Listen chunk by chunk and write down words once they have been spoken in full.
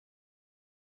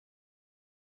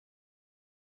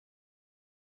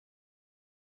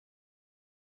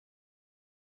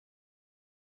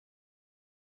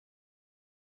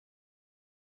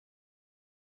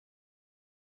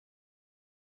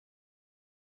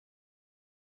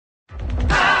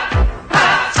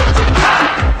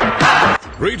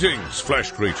Greetings,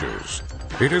 flesh creatures.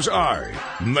 It is I,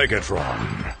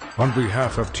 Megatron. On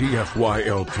behalf of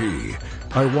TFYLP,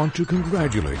 I want to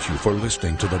congratulate you for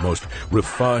listening to the most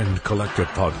refined collective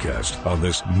podcast on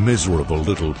this miserable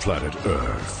little planet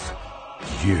Earth.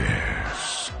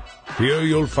 Yes. Here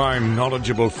you'll find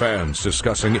knowledgeable fans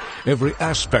discussing every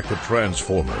aspect of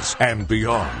Transformers and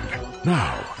beyond.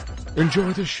 Now,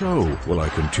 enjoy the show while I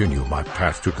continue my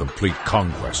path to complete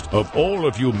conquest of all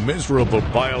of you miserable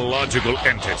biological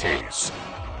entities.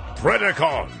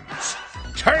 Predacons,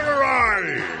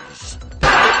 terrorize!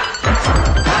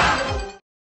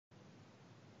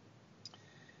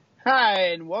 Hi,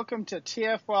 and welcome to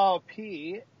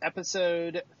TFYLP,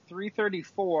 episode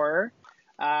 334.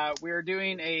 We're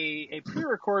doing a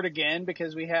pre-record again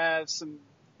because we have some,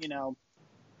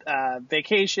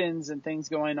 vacations and things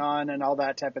going on and all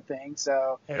that type of thing.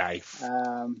 So life.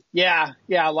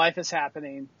 Life is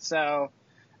happening. So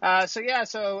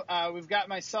we've got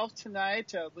myself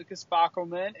tonight, Lucas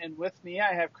Bockelman, and with me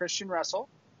I have Christian Russell.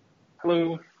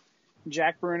 Hello.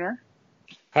 Jack Bruner.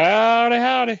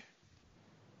 Howdy.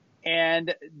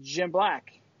 And Jim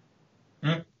Black.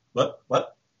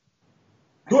 What?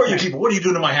 Who are you people? What are you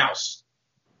doing in my house?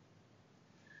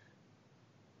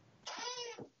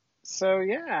 So,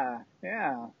 yeah.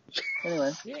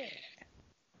 Anyway.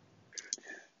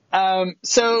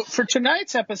 So for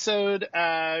tonight's episode,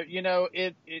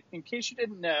 in case you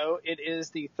didn't know, it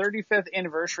is the 35th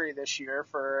anniversary this year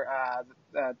for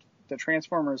the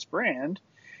Transformers brand.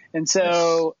 And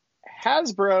so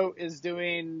Hasbro is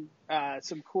doing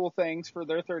some cool things for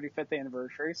their 35th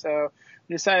anniversary. So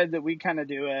we decided that we kind of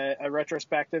do a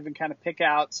retrospective and kind of pick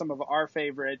out some of our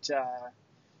favorite,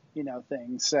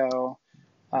 things. So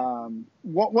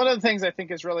one of the things I think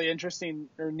is really interesting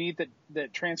or neat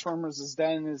that Transformers has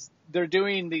done is they're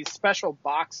doing these special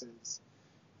boxes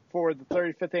for the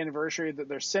 35th anniversary that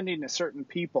they're sending to certain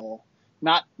people,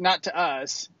 not to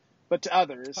us, but to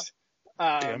others.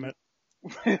 Damn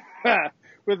it.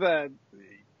 With an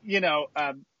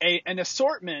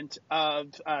assortment of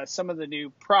some of the new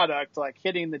product, like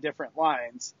hitting the different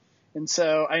lines. And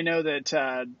so I know that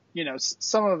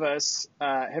some of us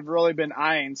have really been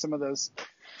eyeing some of the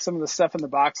stuff in the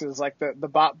boxes, like the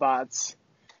bots.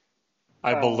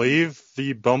 I believe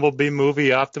the Bumblebee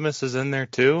movie Optimus is in there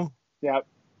too. Yep.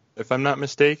 If I'm not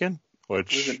mistaken,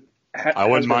 which I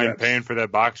wouldn't mind paying for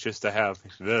that box just to have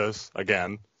this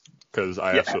again, because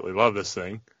I absolutely love this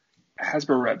thing.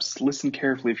 Hasbro reps, listen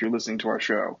carefully if you're listening to our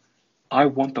show. I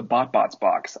want the BotBots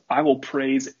box. I will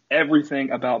praise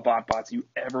everything about BotBots you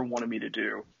ever wanted me to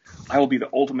do. I will be the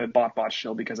ultimate BotBot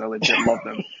shill because I legit love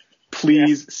them.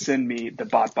 Please send me the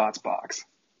BotBots box.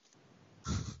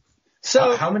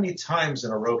 So, how many times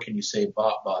in a row can you say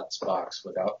BotBots box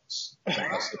without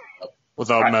messing up?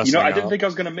 I didn't think I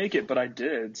was going to make it, but I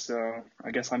did. So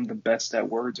I guess I'm the best at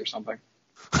words or something.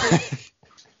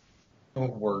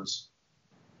 Words.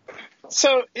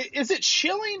 So is it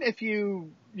shilling if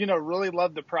you really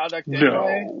love the product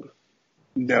anyway?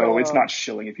 No, it's not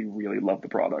shilling if you really love the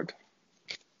product.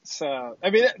 So,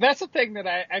 I mean, that's the thing that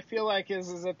I feel like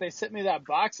is that they sent me that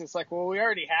box. It's like, well, we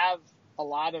already have a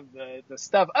lot of the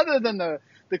stuff other than the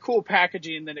cool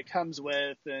packaging that it comes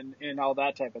with and all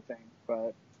that type of thing.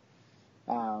 But,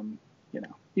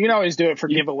 you can always do it for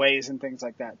giveaways and things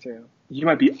like that too. You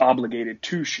might be obligated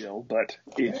to shill, but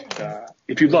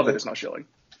if you love it, it's not shilling.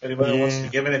 Anybody wants to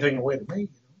give anything away to me?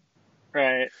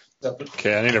 Right.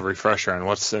 Okay, I need a refresher on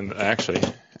what's in. Actually,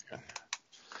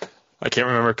 I can't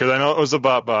remember because I know it was the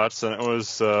BotBots and it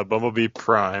was Bumblebee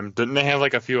Prime. Didn't they have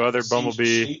like a few other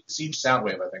Bumblebee? Siege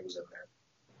Soundwave, I think, was in there.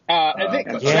 I think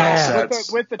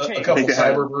with the tape. A couple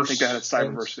Cyberverse. I think they had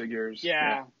Cyberverse figures.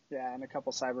 Yeah, and a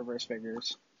couple Cyberverse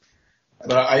figures.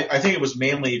 But I think it was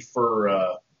mainly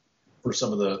for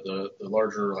some of the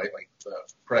larger like the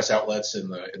press outlets in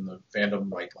the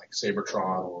fandom, like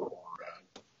Sabertron or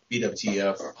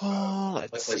BWTF,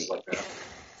 places like that.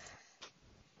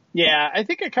 Yeah, I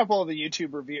think a couple of the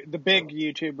big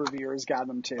YouTube reviewers got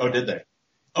them too. Oh, did they?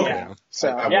 Okay. Yeah.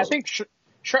 So I think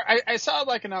I saw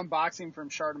like an unboxing from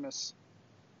Shartimus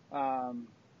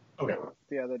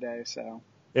the other day. So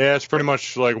yeah, it's pretty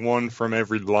much like one from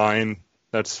every line.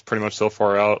 That's pretty much so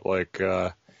far out. Like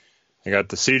I got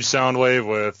the Siege Soundwave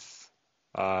with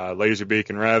Laserbeak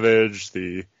and Ravage,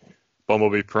 the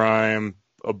Bumblebee Prime,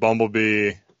 a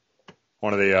Bumblebee,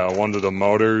 one of the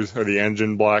motors or the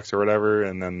engine blocks or whatever,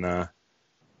 and then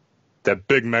that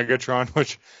big Megatron,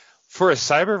 which for a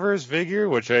Cyberverse figure,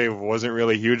 which I wasn't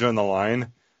really huge on the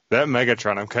line, that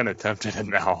Megatron I'm kind of tempted in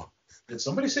now. Did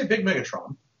somebody say big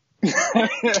Megatron?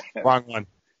 Wrong one.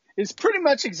 It's pretty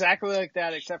much exactly like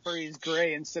that, except for he's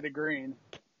gray instead of green.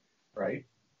 Right.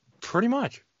 Pretty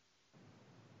much.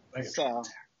 So,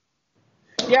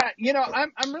 yeah,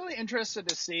 I'm really interested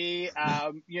to see,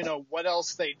 what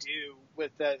else they do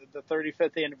with the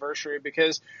 35th anniversary,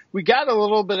 because we got a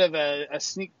little bit of a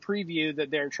sneak preview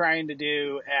that they're trying to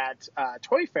do at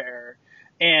Toy Fair,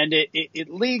 and it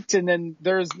leaked, and then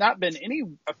there's not been any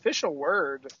official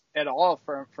word at all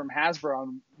from Hasbro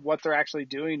on what they're actually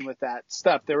doing with that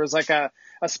stuff. There was like a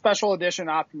special edition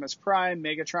Optimus Prime,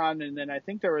 Megatron, and then I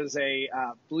think there was a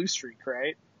Blue Streak,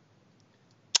 right?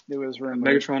 It was rumored.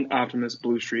 Megatron, Optimus,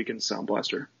 Blue Streak, and Sound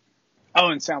Blaster. Oh,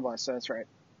 and Sound Blaster, that's right.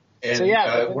 And So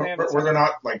yeah, were there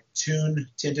not like Toon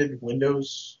tinted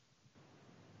windows?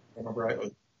 Remember right?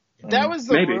 That was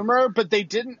the Maybe. rumor, but they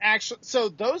didn't actually. So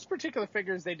those particular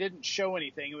figures, they didn't show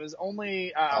anything. It was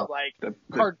only like the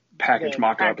package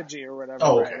mock-up. packaging or whatever.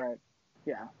 Oh, okay. Right.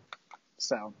 Yeah.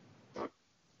 So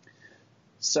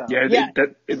Yeah,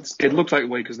 it looked like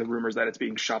way because the rumors that it's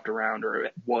being shopped around, or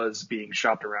it was being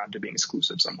shopped around to being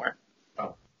exclusive somewhere.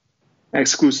 Oh. And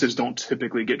exclusives don't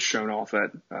typically get shown off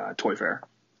at Toy Fair.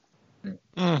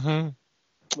 Mm-hmm.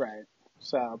 Right.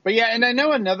 So, but yeah, and I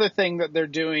know another thing that they're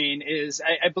doing is,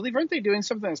 I believe, aren't they doing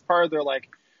something as part of their like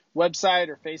website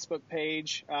or Facebook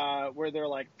page, where they're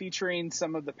like featuring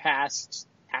some of the past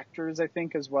actors, I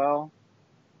think, as well.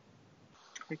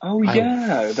 Oh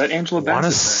yeah, that Angela I want to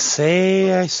Bassett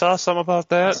say I saw something about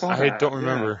that. saw I that, don't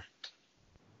remember.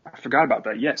 thing. I forgot about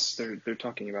that. Yes, they're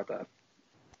talking about that.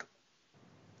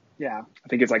 Yeah. I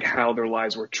think it's like how their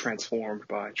lives were transformed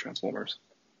by Transformers.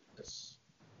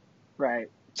 Right.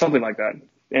 Something like that.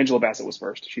 Angela Bassett was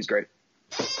first. She's great.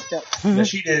 Yep. Now,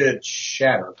 she did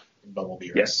Shatter in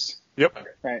Bumblebee, right? Yes. Yep. Okay.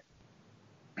 Right.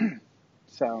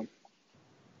 So,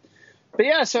 but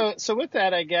yeah, so with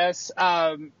that, I guess,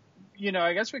 I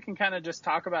guess we can kind of just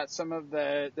talk about some of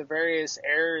the various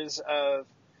eras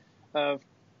of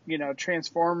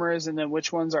Transformers, and then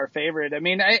which one's our favorite. I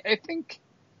mean, I think,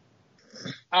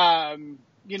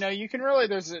 you can really,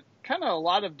 there's kind of a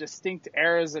lot of distinct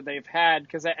eras that they've had,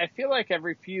 because I feel like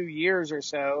every few years or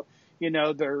so,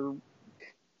 they're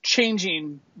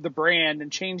changing the brand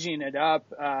and changing it up,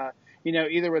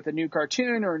 either with a new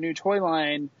cartoon or a new toy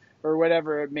line or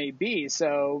whatever it may be.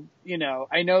 So,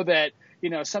 I know that,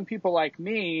 some people like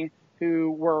me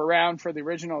who were around for the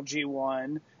original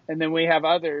G1, and then we have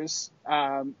others,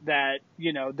 that,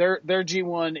 their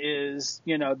G1 is,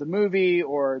 the movie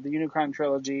or the Unicron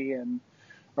trilogy,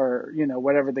 or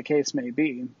whatever the case may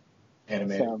be.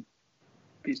 Animated. So,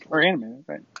 or animated,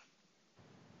 right?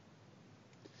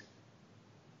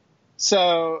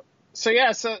 So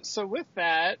with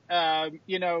that,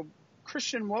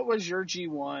 Christian, what was your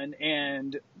G1,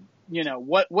 and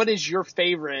what is your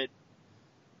favorite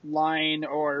line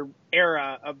or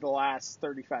era of the last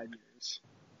 35 years?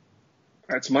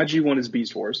 All right, so my G1 is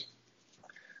Beast Wars,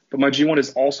 but my G1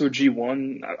 is also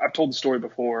G1. I've told the story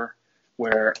before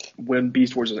where when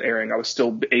Beast Wars was airing, I was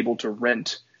still able to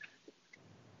rent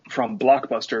from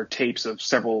Blockbuster tapes of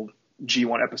several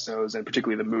G1 episodes, and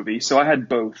particularly the movie. So I had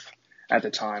both at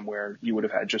the time where you would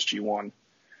have had just G1.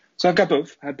 So I've got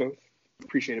both, had both,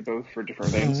 appreciated both for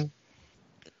different things.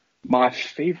 My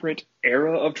favorite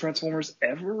era of Transformers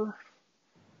ever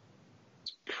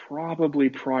is probably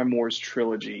Prime Wars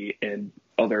trilogy and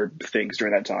other things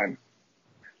during that time.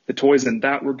 The toys in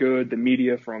that were good. The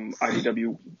media from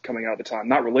IDW coming out at the time,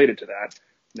 not related to that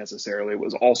necessarily,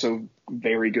 was also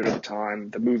very good at the time.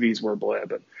 The movies were blah,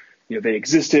 but they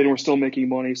existed and were still making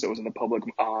money, so it was in the public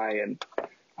eye. And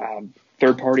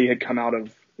Third Party had come out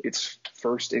of its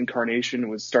first incarnation,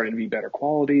 was starting to be better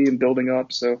quality and building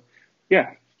up. So,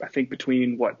 yeah, I think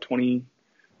between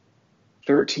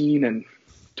 2013 and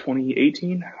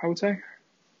 2018, I would say.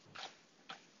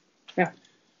 Yeah.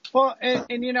 Well, and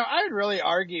I would really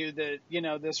argue that,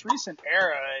 this recent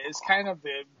era is kind of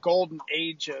the golden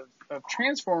age of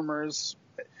Transformers,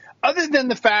 other than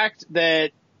the fact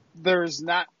that there's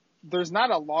not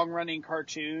a long running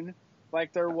cartoon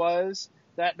like there was.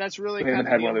 That's really we kind haven't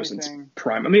of had the one of only those since thing.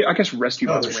 Prime. I mean, I guess Rescue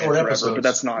Bots they're ran short forever, episodes. but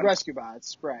that's not Rescue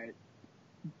Bots, right?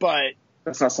 But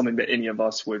that's not something that any of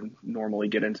us would normally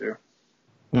get into.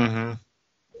 Mm-hmm.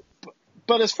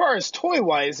 But as far as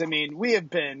toy-wise, I mean, we have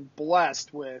been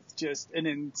blessed with just an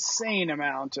insane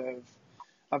amount of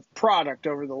product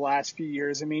over the last few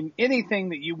years. I mean, anything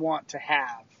that you want to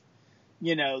have,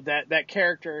 that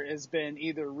character has been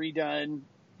either redone,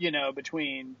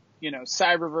 between,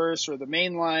 Cyberverse or the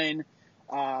mainline,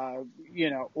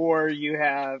 or you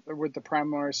have, with the Prime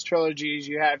Wars trilogies,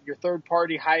 you have your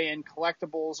third-party high-end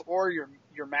collectibles or your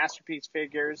masterpiece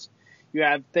figures. You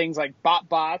have things like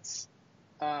bots.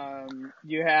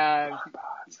 You have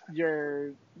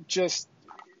your just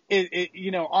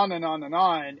on and on and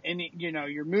on. And,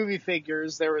 your movie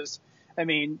figures, there was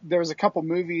a couple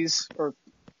movies, or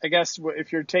I guess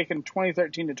if you're taking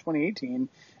 2013 to 2018,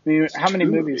 I mean, how many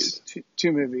movies?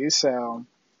 Two movies. So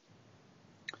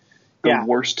the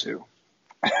worst two.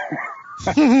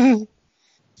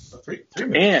 Three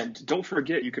and don't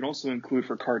forget, you can also include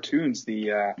for cartoons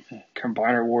the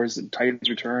Combiner Wars and Titans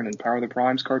Return and Power of the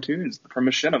Primes cartoons from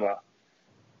Machinima.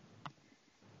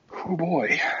 Oh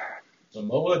boy.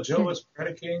 Samoa Joe as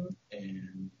Predaking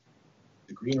and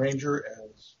the Green Ranger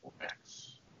as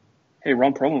Max. Hey,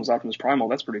 Ron Perlman was Optimus Primal.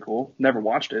 That's pretty cool. Never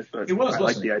watched it, but I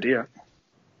like the idea.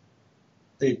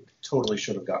 They totally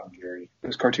should have gotten Gary.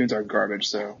 Those cartoons are garbage,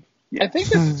 so. Yeah. I think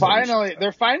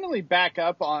they're finally back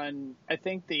up on, I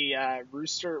think the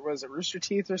Rooster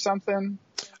Teeth or something?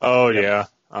 Oh, yeah.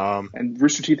 And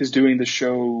Rooster Teeth is doing the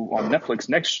show on Netflix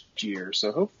next year,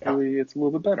 so hopefully it's a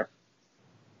little bit better.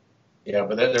 Yeah,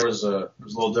 but there was a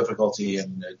little difficulty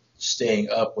in staying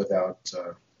up without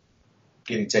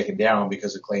getting taken down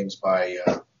because of claims by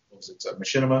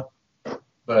Machinima.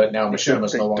 But now Machinima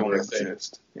is no longer a thing.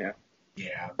 Yeah.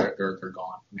 Yeah, they're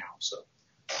gone now. So.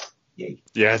 Yay.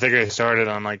 Yeah, I think I started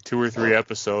on like 2 or 3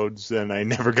 episodes, and I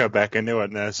never got back into it.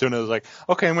 And as soon as I was like,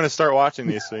 okay, I'm going to start watching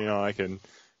these, so I can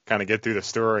kind of get through the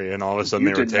story. And all of a sudden,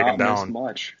 they were taken down. Miss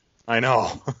much. I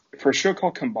know. For a show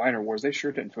called Combiner Wars, they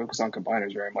sure didn't focus on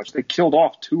combiners very much. They killed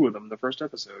off 2 of them the first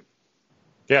episode.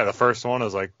 Yeah, the first one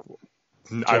is like,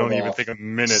 I don't even think a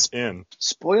minute in.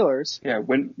 Spoilers. Yeah,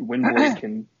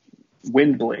 Windblade.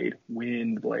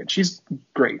 She's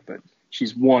great, but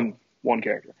she's one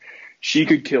character. She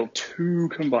could kill 2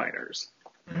 combiners.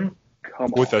 Mm-hmm.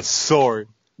 Come on. With a sword.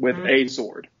 With a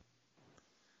sword.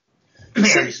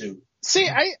 See,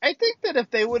 I think that if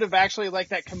they would have actually, like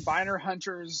that Combiner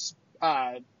Hunters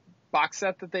box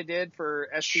set that they did for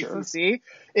SPCC,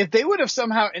 if they would have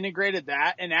somehow integrated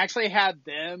that and actually had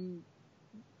them,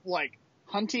 like,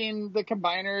 hunting the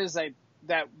combiners,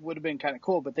 that would have been kind of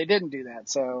cool, but they didn't do that,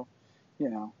 so,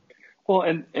 Well,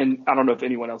 and I don't know if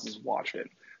anyone else has watched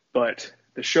it, but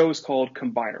the show is called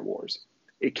Combiner Wars.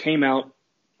 It came out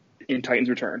in Titans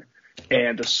Return.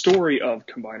 And the story of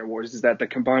Combiner Wars is that the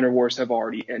Combiner Wars have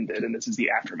already ended, and this is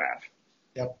the aftermath.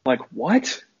 Yep. Like,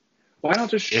 what? Why not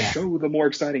just show the more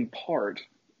exciting part?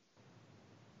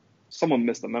 Someone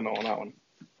missed the memo on that one.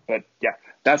 But, yeah,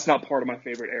 that's not part of my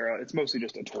favorite era. It's mostly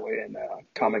just a toy and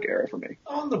comic era for me.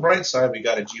 On the bright side, we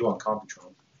got a G1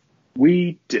 Computron.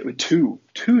 We did two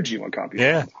G1 Computron.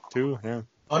 Yeah, 2, yeah.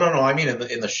 Oh, no, I mean,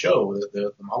 in the show,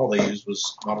 the model they used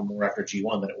was modeled more after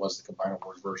G1 than it was the Combiner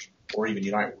Wars version, or even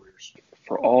Unite Warriors.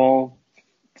 For all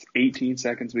 18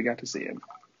 seconds we got to see him.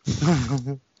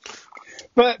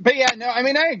 But yeah, no, I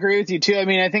mean, I agree with you too. I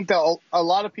mean, I think that a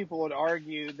lot of people would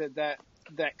argue that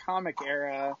comic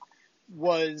era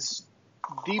was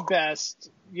the best,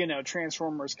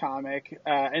 Transformers comic.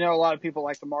 I know a lot of people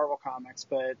like the Marvel comics,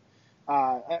 but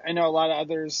I know a lot of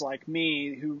others like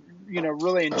me who,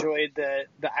 really enjoyed the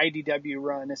IDW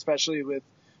run, especially with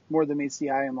More Than Meets the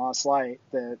Eye and Lost Light.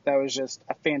 That was just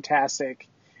a fantastic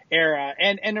era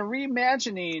and a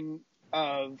reimagining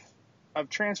of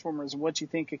Transformers and what you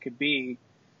think it could be,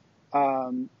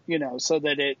 so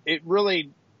that it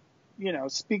really,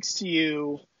 speaks to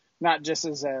you, not just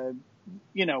as a,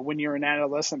 when you're an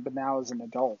adolescent, but now as an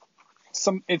adult.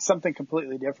 It's something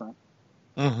completely different.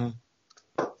 Mm-hmm.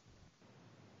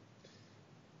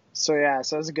 So yeah,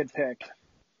 so that's a good pick.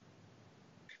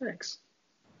 Thanks.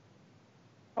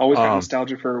 Always got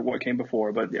nostalgia for what came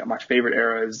before, but yeah, my favorite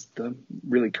era is the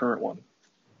really current one.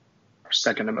 Or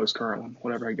second to most current one,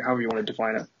 however you want to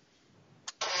define it.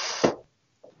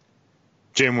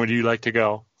 Jim, would you like to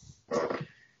go?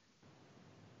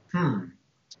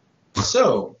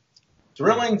 So,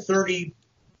 Thrilling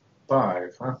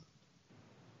 35, huh?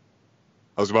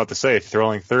 I was about to say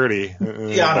Thrilling 30.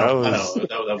 Yeah, I know.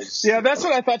 That was, yeah, that's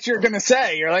what I thought you were going to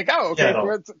say. You're like, oh, okay.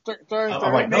 Yeah,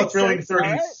 I'm like, no, Thrilling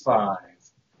 35.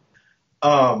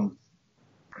 Now,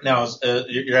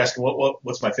 you're asking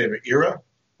what's my favorite era?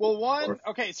 Well,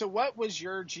 okay, so what was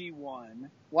your G1?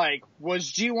 Like,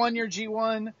 was G1 your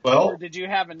G1? Well, or did you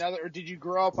have another, or did you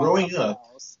grow up on something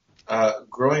else?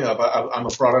 Growing up, I'm a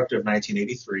product of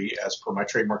 1983, as per my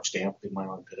trademark stamp in my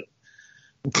armpit.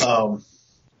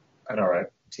 I know, right?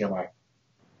 TMI.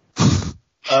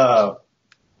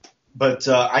 But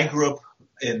I grew up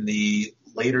in the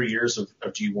later years of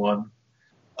G1.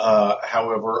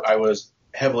 However, I was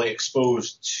heavily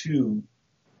exposed to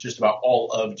just about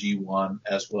all of G1,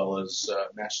 as well as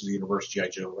Masters of the Universe, G.I.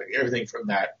 Joe, like everything from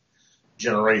that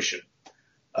generation.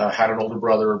 Had an older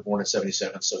brother born in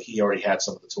 77, so he already had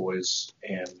some of the toys.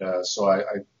 And so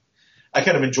I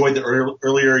kind of enjoyed the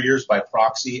earlier years by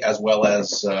proxy, as well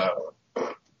as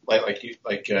like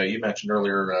you mentioned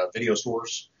earlier, video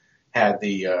stores had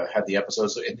the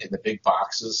episodes in the big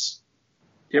boxes.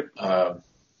 Yep.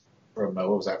 From what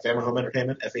was that? Family Home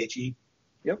Entertainment, FHE.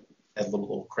 Yep. Had a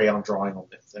little crayon drawing on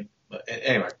the thing. But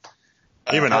anyway,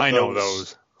 even I know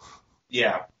those.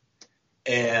 Yeah,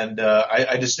 and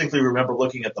I distinctly remember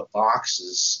looking at the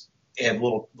boxes and the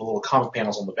little comic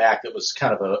panels on the back that was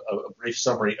kind of a brief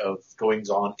summary of goings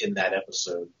on in that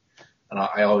episode, and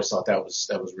I always thought that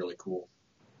was really cool.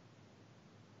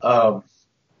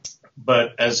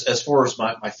 But as far as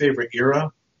my favorite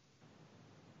era,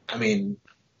 I mean,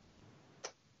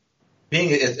 being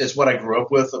it's what I grew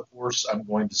up with, of course, I'm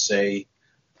going to say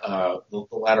the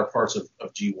latter parts of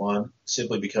G1,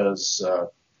 simply because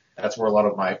that's where a lot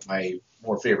of my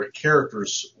more favorite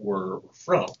characters were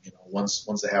from. You know, ones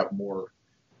that have more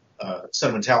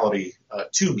sentimentality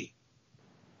to me,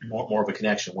 more of a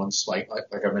connection. Ones like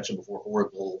I mentioned before,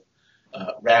 Horrible,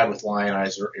 Rad with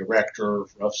Lionizer, Erector,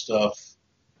 Rough Stuff.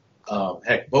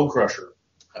 Heck, Bone Crusher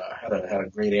had a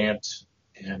great aunt,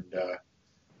 and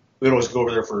we'd always go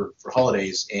over there for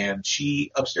holidays. And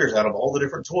she upstairs, out of all the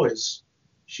different toys,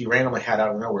 she randomly had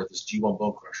out of nowhere this G1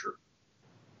 Bone Crusher.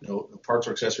 No parts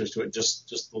or accessories to it,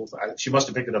 just little. She must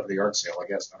have picked it up at the yard sale, I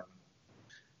guess. I don't know.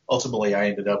 Ultimately, I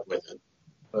ended up with it,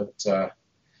 but the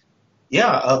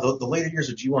later years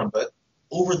of G1. But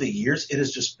over the years, it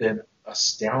has just been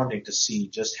astounding to see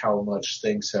just how much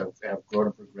things have grown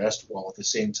and progressed, while at the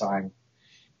same time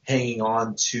hanging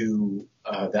on to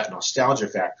that nostalgia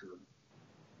factor.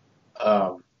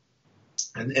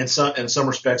 And in some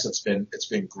respects, it's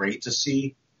been great to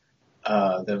see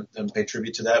them pay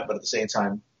tribute to that. But at the same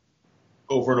time,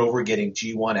 over and over getting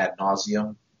G1 ad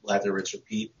nauseum, lather, rinse,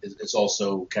 repeat, is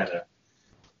also kind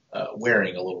of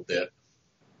wearing a little bit.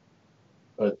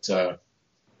 But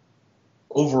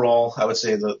overall, I would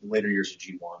say the later years of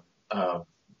G1.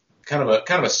 Kind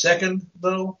of a second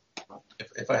though,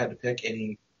 if I had to pick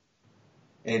any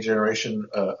generation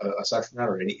aside from that,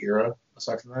 or any era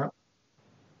aside from that.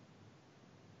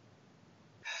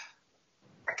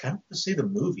 I kind of want to say the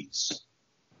movies,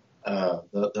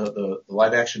 the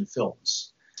live action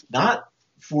films, not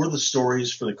for the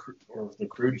stories, for the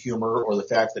crude humor, or the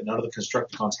fact that none of the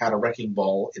Constructicons had a wrecking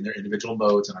ball in their individual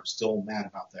modes, and I'm still mad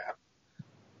about that.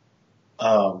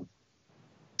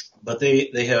 But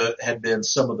they had been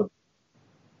some of the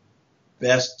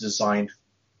best designed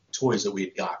toys that we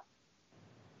had got,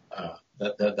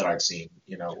 that I've seen.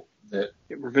 You know,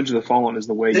 Revenge of the Fallen is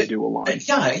the way you do a line.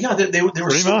 Yeah, they were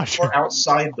so far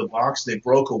outside the box. They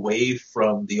broke away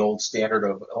from the old standard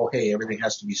of, oh, hey, everything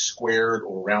has to be squared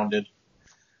or rounded.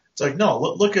 It's like, no,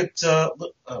 look at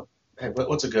hey,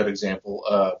 what's a good example?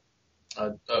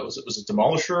 Was it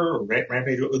Demolisher or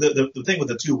Rampage? The thing with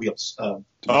the two wheels. I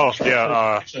think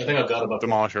I've got about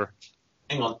Demolisher.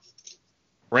 Hang on.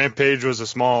 Rampage was a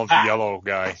small yellow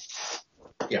guy.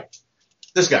 Yeah,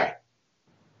 this guy.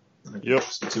 Yep.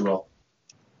 Too well.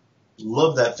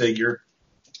 Love that figure.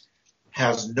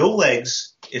 Has no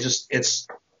legs. It's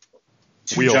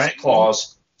two wheels. Giant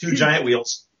claws, two giant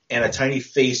wheels, and a tiny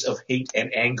face of hate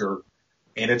and anger,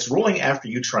 and it's rolling after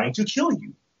you, trying to kill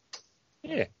you.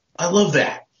 Yeah. I love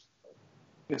that.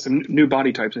 Yeah, some new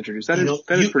body types introduced. That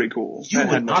is pretty cool. You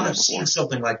would not have seen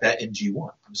something like that in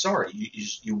G1. I'm sorry,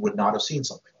 you would not have seen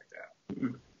something like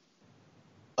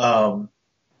that. Mm-hmm.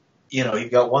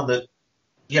 You've got one that,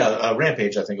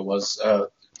 Rampage, I think it was,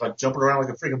 like jumping around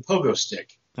like a freaking pogo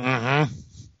stick. Mm-hmm.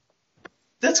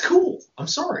 That's cool. I'm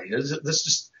sorry.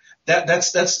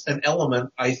 That's an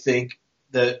element, I think,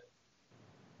 that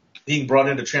being brought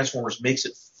into Transformers makes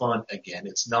it fun again.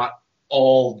 It's not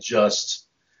all just,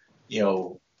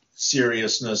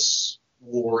 seriousness,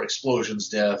 war, explosions,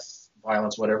 death,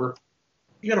 violence, whatever.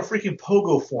 You got a freaking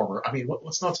pogo former. I mean,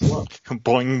 what's not to love?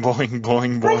 Boing, boing,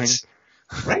 boing, boing.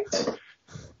 Right?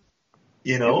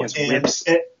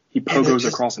 He pogos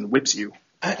across and whips you.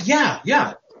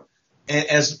 Yeah. And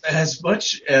as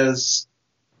much as,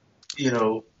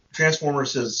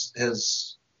 Transformers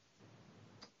has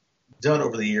done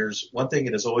over the years, one thing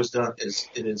it has always done is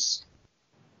it has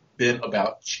been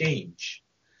about change.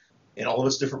 In all of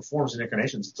its different forms and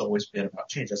incarnations, it's always been about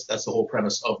change. That's the whole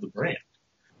premise of the brand.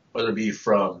 Whether it be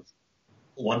from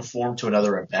one form to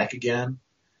another and back again,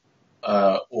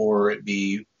 or it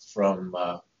be from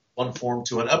one form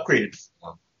to an upgraded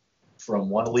form, from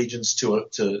one allegiance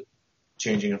to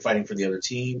changing and fighting for the other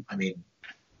team. I mean,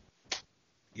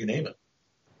 you name it.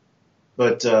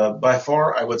 But by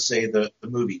far, I would say the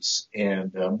movies,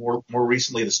 and more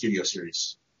recently the studio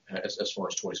series, as far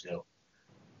as toys go.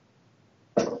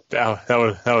 That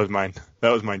was mine. That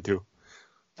was mine too.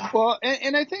 Well,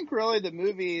 and I think really the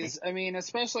movies, I mean,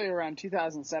 especially around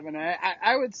 2007,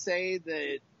 I would say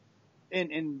that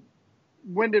in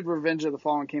when did Revenge of the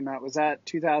Fallen came out? Was that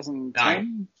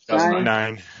 2010?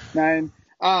 2009. 9.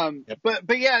 Yep.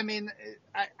 But yeah, I mean,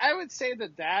 I would say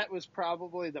that was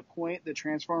probably the point that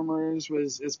Transformers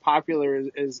was as popular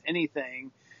as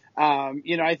anything.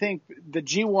 I think the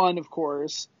G1, of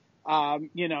course, and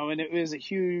it was a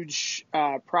huge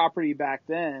property back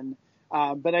then.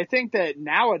 But I think that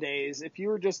nowadays, if you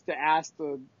were just to ask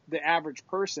the average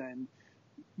person,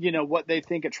 what they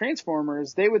think of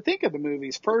Transformers, they would think of the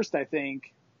movies first, I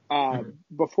think,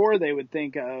 before they would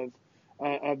think of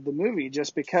the movie,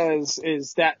 just because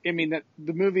that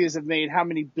the movies have made how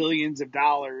many billions of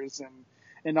dollars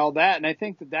and all that. And I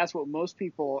think that that's what most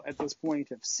people at this point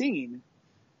have seen,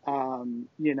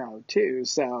 too.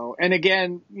 So, and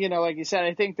again, like you said,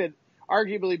 I think that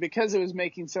arguably because it was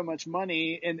making so much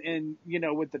money and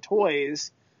with the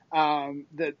toys,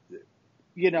 that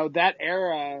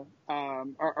era,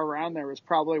 around there was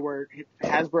probably where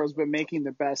Hasbro's been making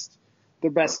the best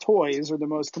toys, or the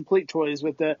most complete toys,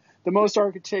 with the most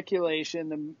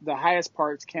articulation, the highest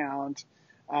parts count,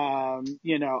 all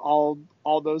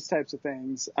those types of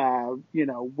things,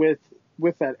 with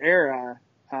that era.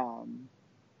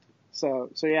 So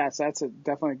yes, that's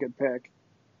definitely a good pick.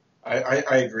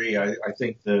 I agree. I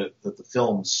think that the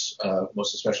films,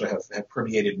 most especially, have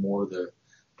permeated more the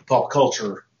pop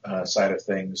culture side of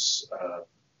things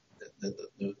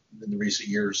in the recent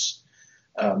years,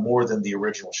 more than the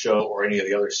original show or any of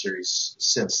the other series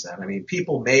since then. I mean,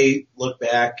 people may look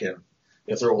back, and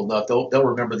if they're old enough, they'll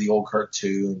remember the old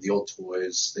cartoon, the old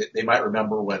toys. They might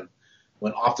remember when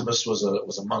Optimus was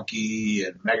a monkey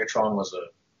and Megatron was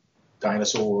a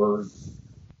dinosaur,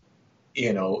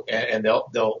 and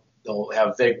they'll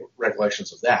have vague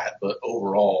recollections of that, but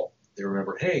overall they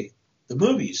remember, hey, the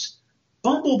movies,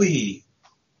 Bumblebee.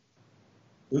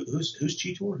 Who's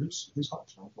Cheetor? Who's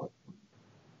Hot? What?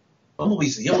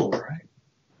 Bumblebee's the yellow one,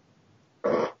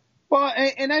 right? Well,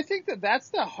 and I think that that's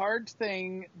the hard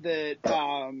thing that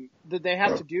they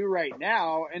have to do right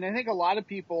now. And I think a lot of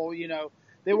people,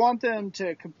 they want them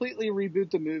to completely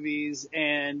reboot the movies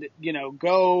and,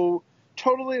 go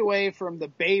totally away from the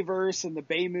Bayverse and the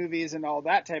Bay movies and all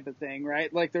that type of thing,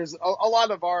 right? Like there's a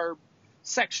lot of our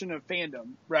section of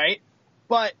fandom, right?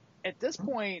 But at this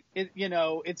point,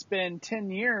 it's been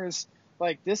 10 years.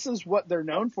 Like, this is what they're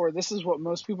known for. This is what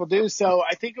most people do. So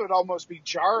I think it would almost be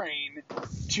jarring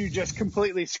to just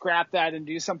completely scrap that and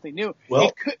do something new.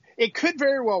 Well, it could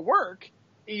very well work,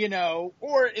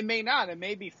 or it may not. It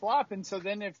may be flop. And so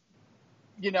then if,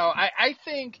 I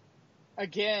think,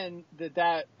 again,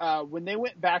 that when they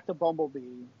went back to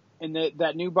Bumblebee and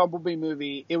that new Bumblebee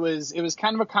movie, it was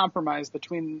kind of a compromise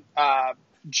between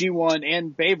G1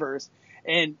 and Bayverse.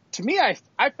 And to me, I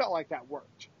felt like that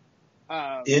worked.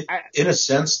 In a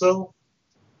sense, though,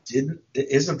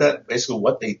 isn't that basically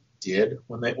what they did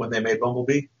when they made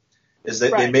Bumblebee? Is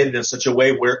that They made it in such a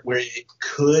way where it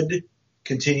could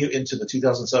continue into the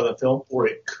 2007 film, or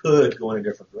it could go in a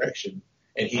different direction,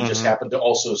 and he just happened to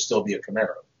also still be a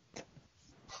Camaro.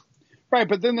 Right,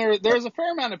 but then there's a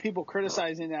fair amount of people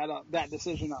criticizing that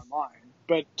decision online.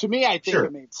 But to me, I think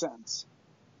it made sense.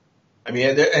 I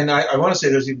mean, and I want to say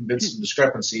there's even been some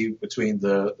discrepancy between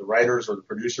the writers or the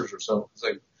producers or so. It's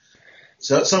like,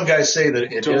 so some guys say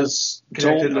that it is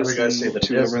connected, other guys say that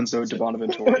it isn't. Lorenzo di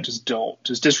Bonaventura. Just don't.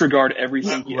 Just disregard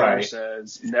everything he ever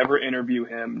says. Never interview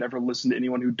him. Never listen to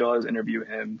anyone who does interview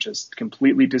him. Just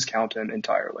completely discount him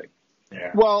entirely.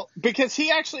 Yeah. Well, because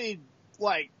he actually,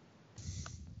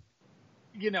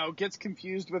 gets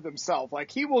confused with himself. Like,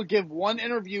 he will give one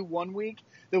interview one week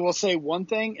that will say one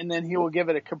thing, and then he will give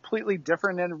it a completely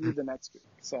different interview the next week.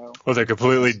 So, with a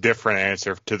completely different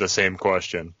answer to the same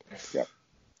question. Yep.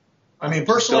 I mean,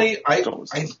 personally,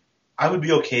 I would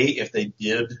be okay if they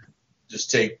did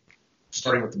just take,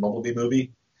 starting with the Bumblebee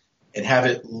movie, and have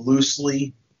it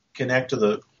loosely connect to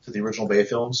the original Bay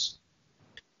films,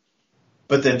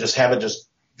 but then just have it just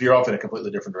veer off in a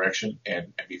completely different direction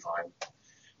and be fine.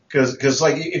 Because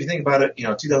like, if you think about it,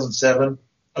 2007,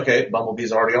 okay,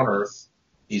 Bumblebee's already on Earth.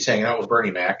 He's hanging out with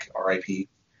Bernie Mac, R.I.P.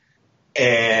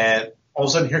 And all of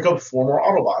a sudden, here come 4 more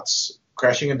Autobots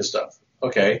crashing into stuff.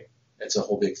 Okay, it's a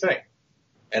whole big thing.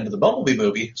 End of the Bumblebee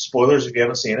movie, spoilers if you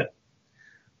haven't seen it.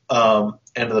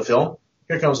 End of the film,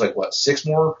 here comes 6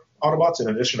 more Autobots in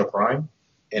addition to Prime,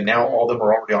 and now all of them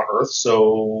are already on Earth.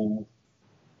 So,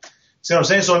 see what I'm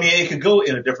saying? So, I mean, it could go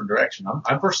in a different direction.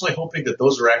 I'm personally hoping that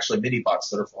those are actually mini-bots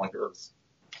that are flying to Earth.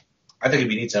 I think it'd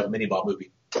be neat to have a mini-bot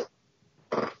movie.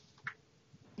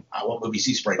 I want movie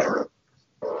C spray to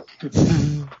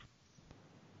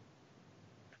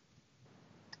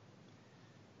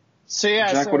So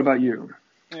yeah, Jack, what about you?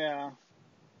 Yeah.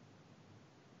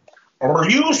 Are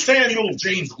you Samuel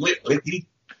James Whitwicky?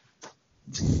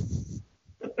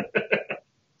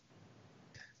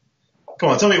 Come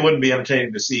on, tell me it wouldn't be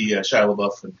entertaining to see Shia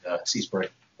LaBeouf and Sea Spray.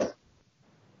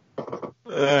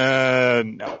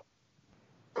 No.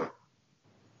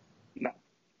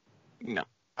 No.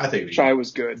 I think Shia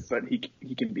was good, but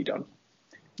he can be done.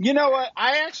 You know what?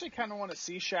 I actually kind of want to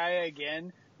see Shia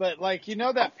again, but like, you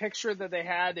know that picture that they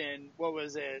had in, what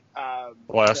was it?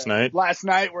 Last night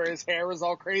where his hair was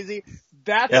all crazy?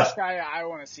 That's Yeah. the Shia I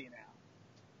want to see now.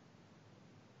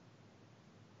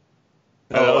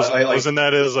 Wasn't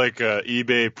that his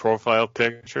eBay profile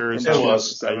picture? Or It something?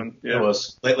 was. 7. Yeah. It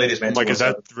was. Ladies Man. Like, is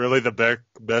that really the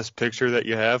best picture that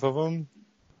you have of him?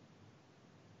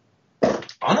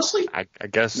 Honestly, I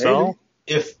guess Maybe. so.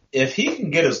 if he can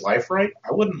get his life right,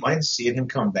 I wouldn't mind seeing him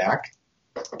come back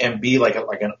and be like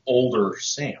an older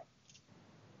Sam.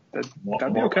 That'd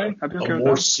be okay. I'd be okay A with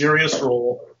more that. serious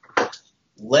role,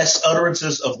 less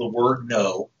utterances of the word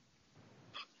no.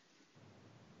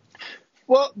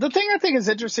 Well, the thing I think is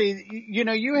interesting, you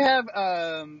know, you have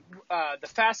the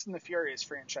Fast and the Furious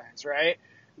franchise, right?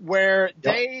 Where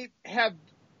they have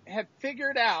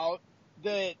figured out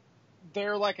that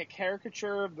they're like a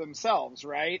caricature of themselves,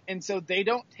 right? And so they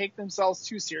don't take themselves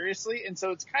too seriously. And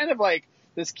so it's kind of like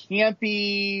this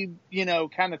campy, you know,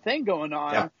 kind of thing going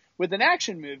on with an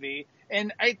action movie.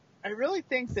 And I really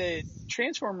think that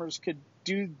Transformers could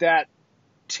do that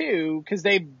too, because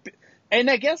and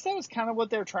I guess that was kind of what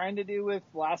they're trying to do with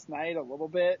Last Night a little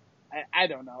bit. I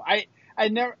don't know.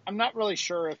 I'm not really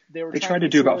sure if they were. They trying tried to be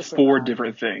do about serious or 4 not.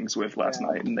 different things with Last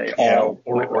Night, and they Yeah, all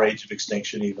or Age of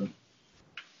Extinction even.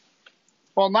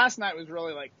 Well, Last Night was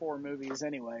really like 4 movies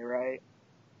anyway, right?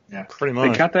 Yeah, Pretty They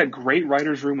much. got that great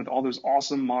writers' room with all those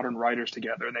awesome modern writers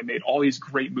together, and they made all these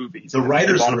great movies. The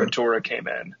writers' room. Bonaventura came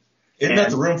in. Isn't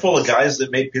that the room full of guys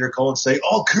that made Peter Cullen say,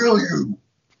 "I'll kill you"?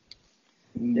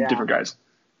 Yeah. Different guys.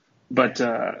 But,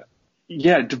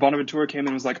 Bonaventura came in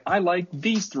and was like, I like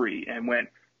these 3, and went,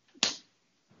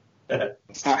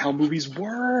 that's not how movies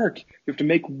work. You have to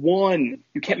make one.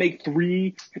 You can't make 3.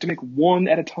 You have to make one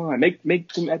at a time.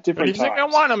 Make them at different times. I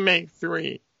want to make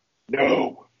 3.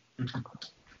 No. So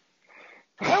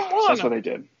that's what they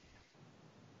did.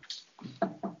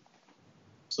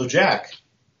 So Jack,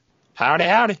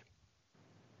 Howdy.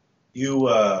 you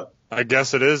I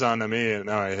guess it is on to me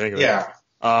now I think of it.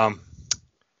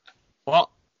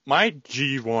 Well, my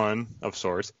G1 of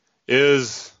sorts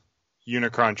is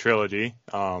Unicron Trilogy.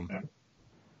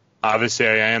 Obviously,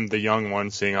 I am the young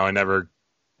one, seeing how I never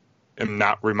am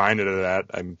not reminded of that.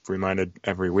 I'm reminded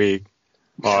every week.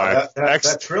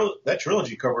 that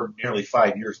trilogy covered nearly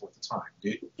 5 years worth of time,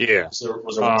 dude. Yeah. Was there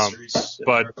one series?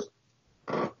 But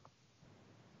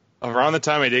around the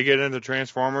time I did get into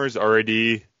Transformers,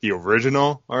 the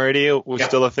original was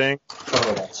still a thing.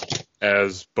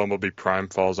 As Bumblebee Prime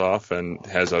falls off and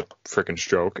has a freaking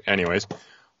stroke. Anyways,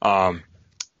 I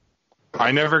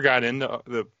never got into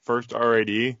the first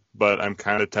RAD, but I'm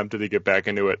kind of tempted to get back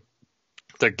into it.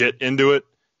 To get into it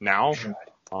now,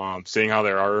 seeing how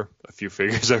there are a few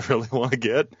figures I really want to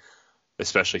get,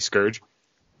 especially Scourge.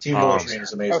 Team Bullet Train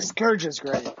is amazing. Oh, Scourge is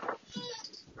great.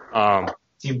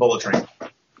 Team Bullet Train.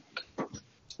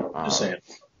 Just saying.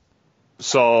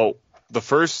 So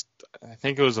I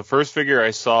think it was the first figure I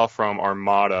saw from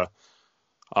Armada.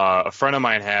 A friend of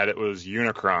mine had it. Was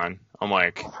Unicron. I'm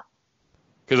like,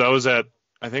 because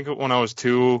I think when I was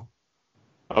 2,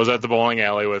 I was at the bowling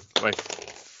alley with my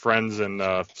friends and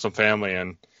some family,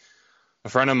 and a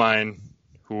friend of mine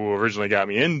who originally got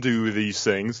me into these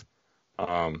things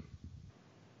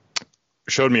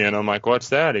showed me, and I'm like, what's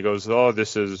that? He goes, oh,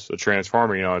 this is a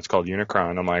Transformer. It's called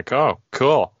Unicron. I'm like, oh,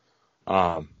 cool.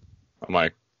 I'm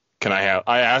like, I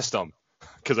asked him,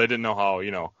 because I didn't know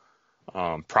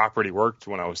how, property worked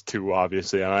when I was 2,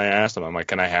 obviously. And I asked him, I'm like,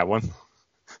 can I have one?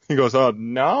 He goes, oh,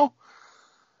 no.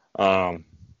 So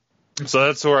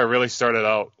that's where I really started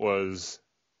out, was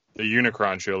the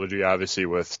Unicron trilogy, obviously,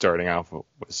 with starting off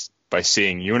by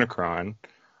seeing Unicron.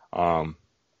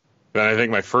 Then I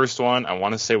think my first one, I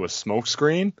want to say, was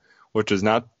Smokescreen, which is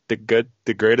not the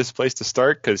greatest place to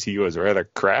start, because he was rather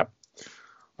crap.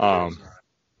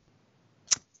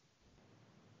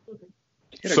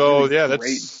 So yeah, that's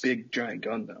great big giant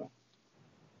gun though.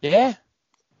 Yeah.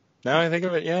 Now I think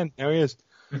of it, yeah, now he is.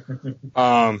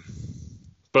 But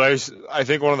I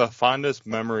think one of the fondest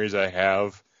memories I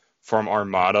have from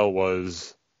Armada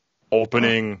was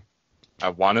opening. I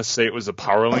want to say it was a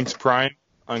Power Links Prime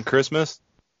on Christmas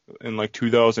in like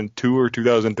 2002 or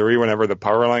 2003, whenever the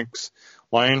Power Links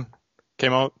line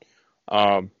came out.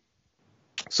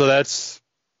 So that's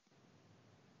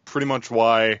pretty much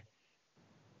why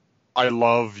I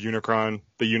love the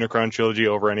Unicron trilogy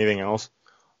over anything else.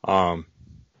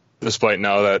 Despite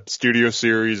now that Studio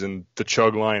Series and the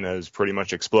Chug line has pretty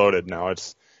much exploded. Now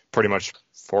it's pretty much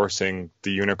forcing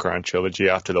the Unicron trilogy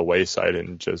off to the wayside,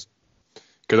 and just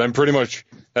because I'm pretty much,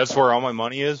 that's where all my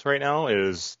money is right now,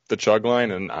 is the Chug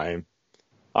line, and I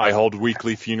hold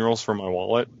weekly funerals for my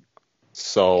wallet.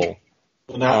 So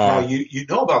Well, now you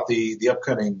know about the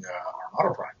upcoming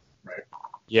Armada Prime, right?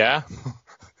 yeah,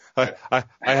 I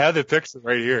have the picture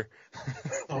right here.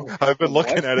 I've been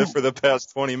looking at it for the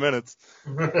past 20 minutes.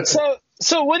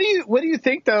 So what do you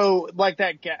think though? Like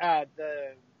that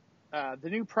the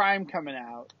new Prime coming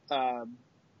out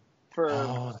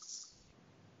for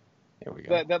here we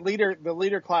go. the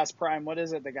leader class Prime. What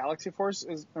is it? The Galaxy Force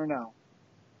is or no?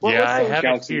 I have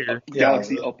Galaxy, it here.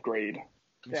 Galaxy upgrade.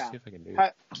 Let me see if I can do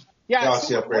it. Yeah.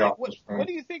 Galaxy So upgrade what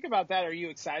do you think about that? Are you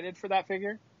excited for that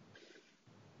figure?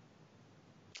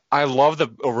 I love the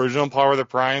original Power of the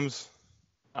Primes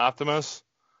Optimus.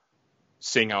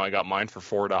 Seeing how I got mine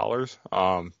for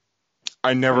 $4.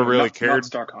 I never really cared. Not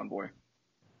Star Convoy.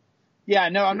 Yeah,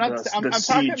 no, I'm not. I'm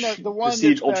talking the one. The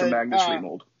Siege that, Ultra Magnus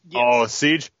remold. Yes. Oh,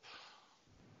 Siege.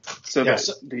 So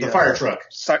Yes, the fire truck.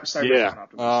 Cybertron Yeah.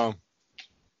 Optimus.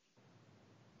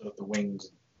 The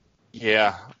wings.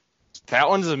 Yeah. That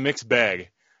one's a mixed bag.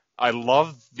 I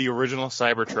love the original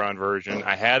Cybertron version.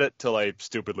 I had it till I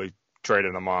stupidly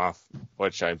traded them off,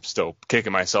 which I'm still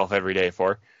kicking myself every day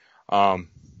for.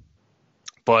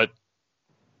 But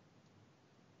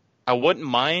I wouldn't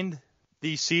mind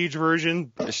the Siege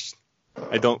version.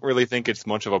 I don't really think it's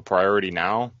much of a priority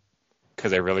now,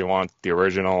 because I really want the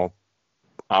original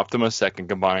Optimus that can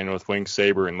combine with Wing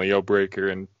Saber and Leo Breaker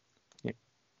and,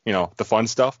 the fun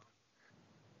stuff.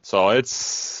 So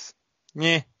it's,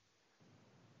 yeah.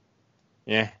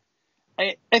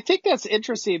 I think that's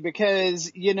interesting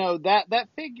because, that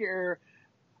figure,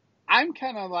 I'm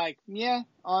kind of like,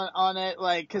 on it,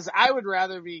 like, because I would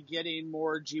rather be getting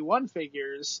more G1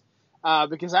 figures,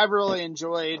 because I've really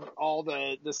enjoyed all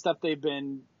the stuff they've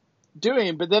been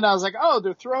doing. But then I was like, oh,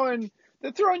 they're throwing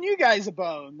you guys a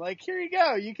bone. Like, here you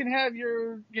go. You can have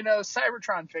your,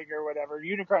 Cybertron figure or whatever,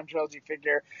 Unicron Trilogy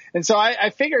figure. And so I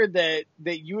figured that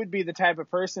you would be the type of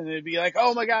person that would be like,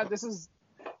 oh my God, this is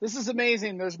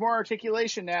amazing. There's more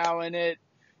articulation now. And it,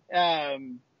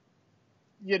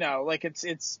 like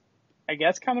it's, I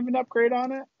guess, kind of an upgrade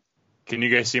on it. Can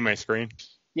you guys see my screen?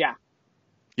 Yeah.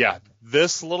 Yeah.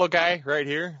 This little guy right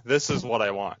here, this is what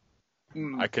I want.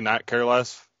 I could care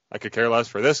less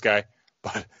for this guy,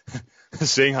 but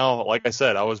seeing how, like I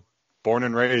said, I was born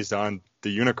and raised on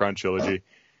the Unicron trilogy,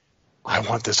 I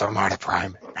want this Armada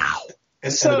Prime now.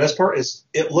 And the best part is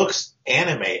it looks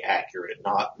anime accurate,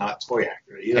 not toy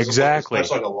accurate. He doesn't Exactly. look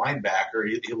as much like a linebacker.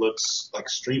 He looks like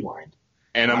streamlined.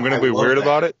 And I'm going to be weird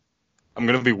about it. I'm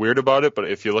going to be weird about it, but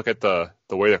if you look at the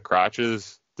way the crotch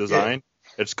is designed,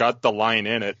 it's got the line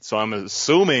in it. So I'm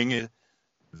assuming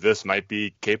this might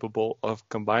be capable of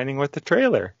combining with the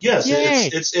trailer. Yes, Yay.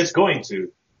 it's going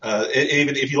to.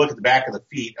 Even if you look at the back of the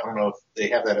feet, I don't know if they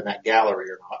have that in that gallery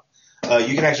or not.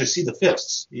 You can actually see the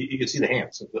fists. You can see the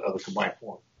hands of the combined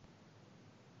form.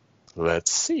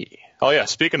 Let's see. Oh yeah,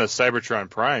 speaking of Cybertron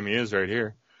Prime, he is right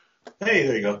here. Hey,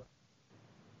 there you go.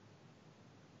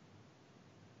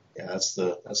 Yeah, that's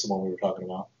the one we were talking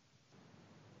about.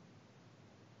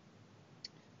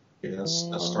 Yeah, that's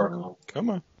Starcom. Come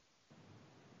on.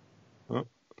 Oh,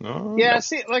 no. Yeah,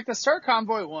 see, like the Star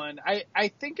Convoy one,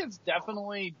 I think it's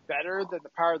definitely better than the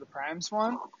Power of the Primes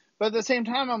one. But at the same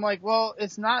time, I'm like, well,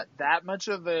 it's not that much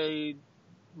of a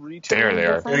retail There they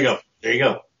are. difference. There you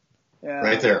go. Yeah.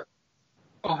 Right there.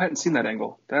 Oh, I hadn't seen that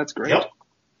angle. That's great. Yep.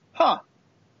 Huh.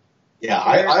 Yeah,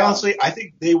 I honestly, I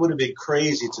think they would have been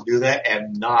crazy to do that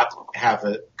and not have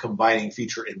a combining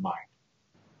feature in mind.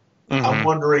 Mm-hmm. I'm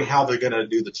wondering how they're going to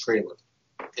do the trailer.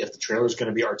 If the trailer is going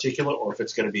to be articulate or if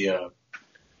it's going to be a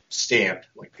stand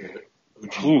like the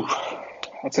OG. Ooh,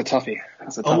 that's a toughie.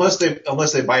 Unless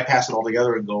they bypass it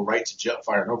altogether and go right to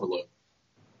Jetfire and Overload.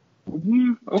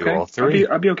 Okay, Dual 3.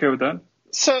 I'd be okay with that.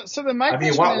 So then my I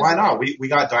mean, question why is, not? We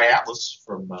got Diatlas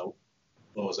from what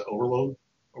was it, Overlord?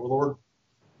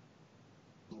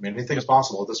 I mean, anything is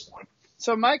possible at this point.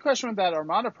 So my question with that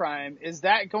Armada Prime, is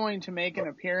that going to make an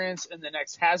appearance in the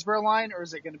next Hasbro line, or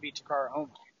is it going to be Takara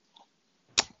only?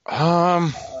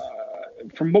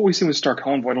 From what we've seen with Star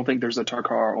Convoy, I don't think there's a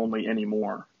Takara only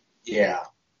anymore. Yeah.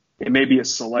 It may be a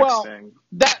select thing,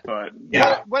 but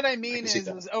yeah. What I mean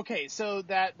is okay, so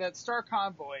that Star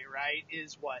Convoy, right,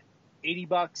 is what,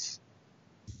 $80?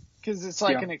 Because it's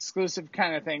like an exclusive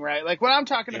kind of thing, right? Like what I'm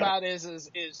talking about is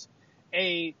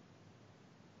a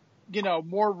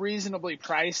more reasonably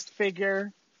priced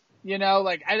figure.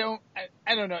 Like I don't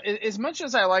know. As much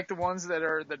as I like the ones that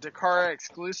are the Takara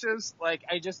exclusives, like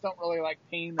I just don't really like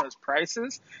paying those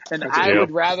prices, and I would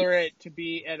rather it to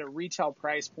be at a retail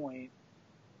price point.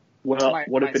 Well,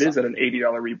 what if it is at an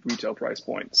 $80 retail price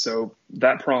point? So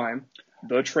that Prime,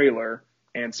 the trailer,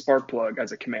 and Sparkplug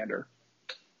as a commander.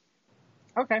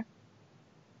 Okay.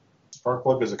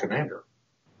 Sparkplug is a commander.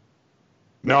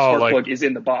 No, Sparkplug is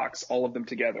in the box, all of them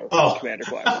together. Oh. Commander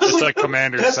class. It's like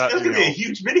Commander. That's going to be a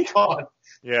huge mini-con.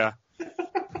 Yeah.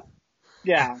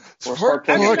 Yeah. Or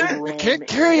Sparkplug. I can't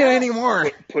carry it anymore.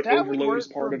 Put overload as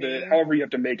part of it, however you have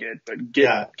to make it, but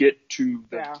get to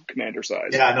the commander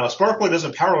size. Yeah, no, Sparkplug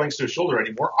doesn't power links to his shoulder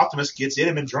anymore. Optimus gets in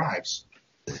him and drives.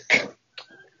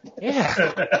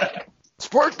 Yeah.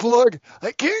 Sparkplug,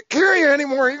 I can't carry you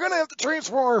anymore. You're going to have to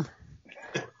transform.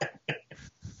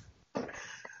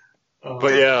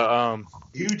 But yeah,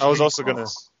 huge I was also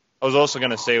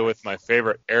gonna say with my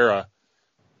favorite era,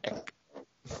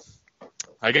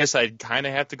 I guess I'd kind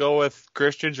of have to go with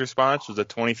Christian's response was the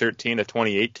 2013 to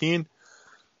 2018,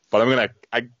 but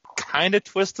I kind of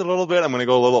twist it a little bit. I'm gonna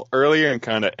go a little earlier and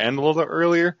kind of end a little bit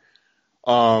earlier.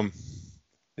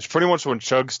 It's pretty much when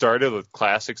Chug started with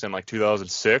classics in like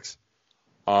 2006,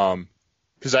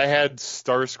 because I had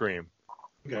Starscream.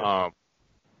 Okay.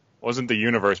 Wasn't the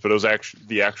universe, but it was actually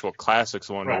the actual classics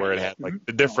one where it had like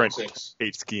the different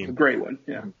hate scheme. The great one,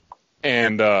 yeah.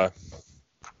 And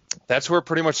that's where it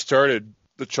pretty much started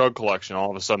the Chug collection. All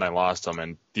of a sudden I lost him,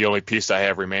 and the only piece I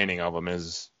have remaining of him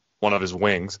is one of his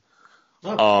wings.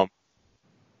 Oh.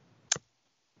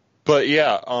 But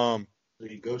yeah, So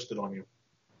he ghosted on you.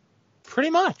 pretty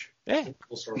much. Yeah.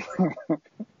 Full circle.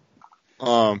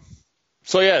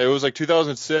 So yeah, it was like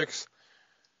 2006.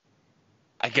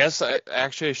 I guess I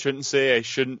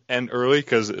shouldn't end early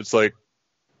because it's like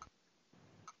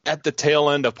at the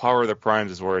tail end of Power of the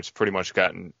Primes is where it's pretty much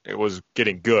it was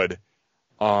getting good.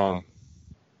 I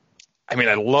mean,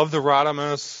 I love the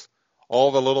Rodimus,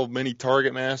 all the little mini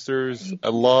Target Masters. I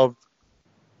love.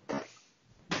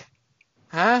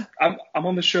 Huh? I'm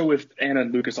on the show with Anna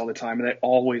and Lucas all the time, and they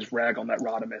always rag on that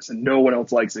Rodimus, and no one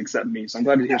else likes it except me. So I'm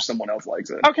glad to hear someone else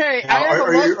likes it. Okay. Now,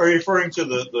 are you referring to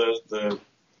the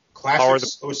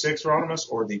Classics 06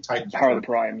 Rodimus or the Titan? Power of the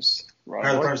Primes. Power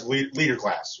of the Primes leader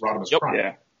class, Rodimus Prime.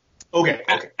 Yeah. Okay.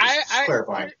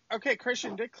 Clarifying. Okay,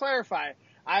 Christian, to clarify,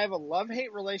 I have a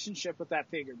love-hate relationship with that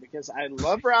figure because I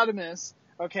love Rodimus.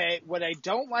 Okay, what I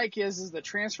don't like is the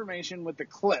transformation with the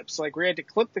clips. Like, we had to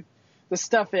clip the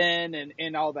stuff in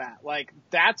and all that. Like,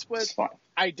 that's what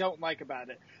I don't like about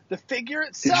it. The figure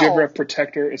itself... Did you ever have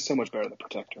Protector? It's so much better than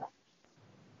Protector.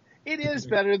 It is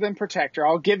better than Protector.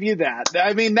 I'll give you that.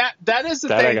 I mean, that is the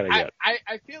thing.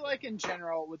 I feel like in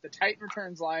general with the Titan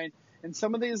Returns line and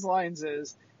some of these lines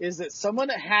is that someone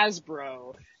at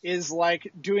Hasbro is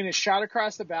like doing a shot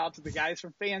across the bow to the guys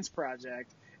from Fans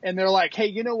Project, and they're like, hey,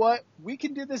 you know what? We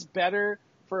can do this better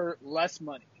for less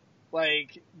money.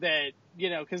 Like that,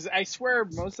 because I swear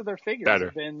most of their figures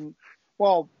have been,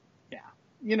 well, yeah,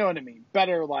 you know what I mean.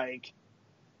 Better like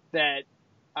that.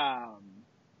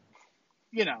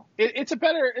 It's a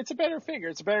better figure.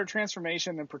 It's a better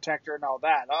transformation than Protector and all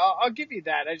that. I'll give you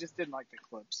that. I just didn't like the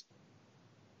clips.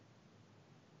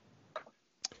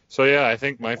 So yeah, I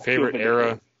think my favorite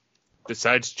era,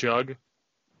 besides Chug,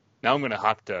 now I'm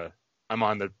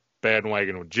on the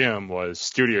bandwagon with Jim, was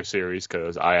Studio Series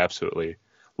because I absolutely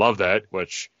love that,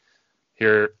 which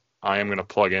here I am going to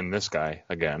plug in this guy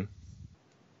again.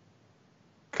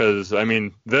 Because, I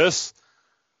mean,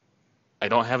 I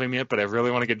don't have him yet, but I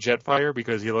really want to get Jetfire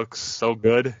because he looks so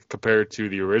good compared to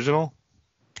the original,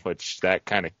 which that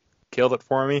kind of killed it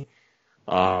for me.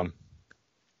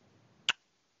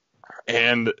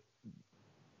 And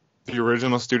the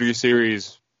original Studio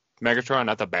Series Megatron,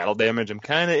 not the battle damage, I'm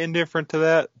kind of indifferent to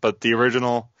that, but the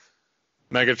original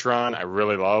Megatron I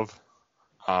really love.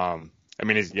 I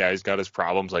mean, he's got his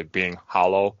problems like being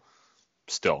hollow.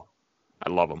 Still, I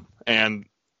love him. And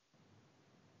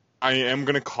I am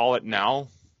going to call it now,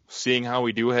 seeing how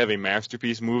we do have a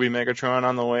Masterpiece movie Megatron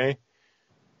on the way.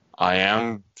 I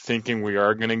am thinking we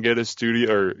are going to get a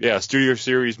Studio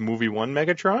Series movie 1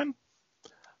 Megatron.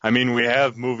 I mean, we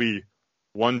have movie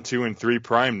 1, 2, and 3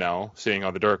 Prime now, seeing how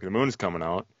The Dark of the Moon is coming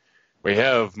out. We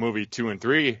have movie 2 and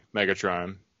 3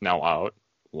 Megatron now out.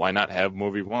 Why not have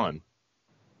movie 1?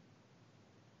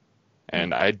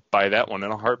 And I'd buy that one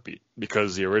in a heartbeat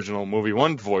because the original movie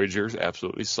 1 Voyagers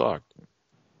absolutely sucked.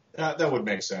 That would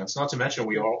make sense. Not to mention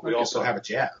we also have a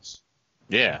Jazz.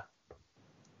 Yeah.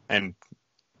 And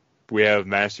we have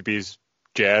Masterpiece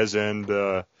Jazz and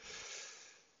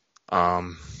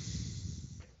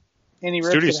Any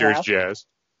Studio Series Jazz.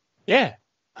 Yeah.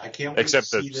 I can't wait Except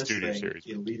to the see this Studio thing Series.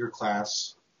 in leader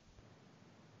class.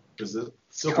 Because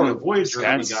so far the Voyager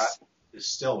that we got is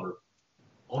stellar.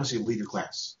 I want to see leader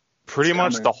class. Pretty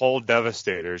much coming. the whole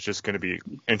Devastator is just going to be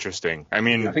interesting. I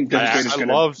mean, I think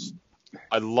Devastator's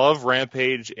I love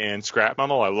Rampage and Scrap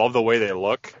Metal. I love the way they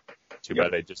look. Too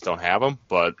bad they just don't have them,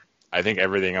 but I think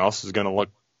everything else is going to look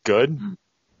good.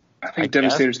 I think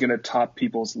Devastator's going to top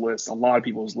people's lists, a lot of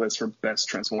people's lists for best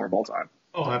Transformer of all time.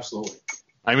 Oh, absolutely.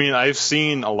 I mean, I've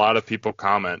seen a lot of people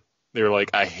comment. They're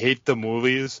like, I hate the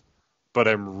movies, but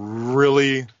I'm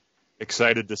really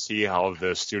excited to see how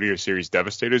the Studio Series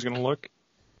Devastator is going to look.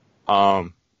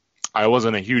 I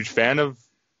wasn't a huge fan of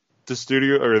the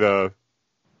studio or the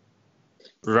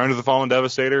Revenge of the Fallen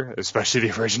Devastator, especially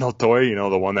the original toy. You know,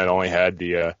 the one that only had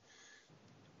the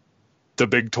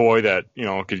big toy that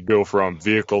could go from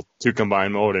vehicle to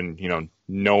combine mode and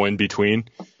no in between.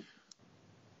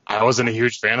 I wasn't a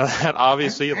huge fan of that,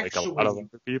 obviously, like a lot of other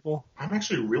people. I'm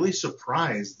actually really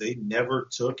surprised they never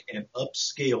took and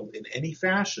upscaled in any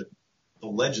fashion the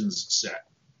Legends set.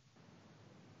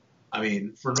 I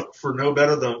mean, for no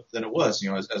better than it was,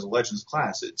 as a Legends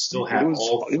class, it still had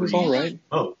all three all right.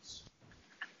 modes.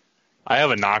 I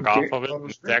have a knockoff of it.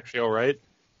 It's actually all right.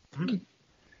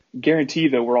 Mm-hmm. Guarantee,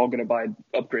 though, we're all going to buy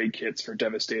upgrade kits for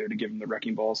Devastator to give them the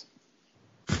wrecking balls.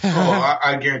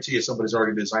 I guarantee you somebody's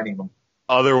already designing them.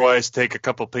 Otherwise, take a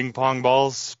couple ping pong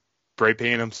balls, spray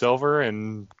paint them silver,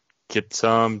 and get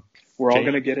some. We're all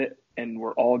going to get it, and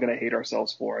we're all going to hate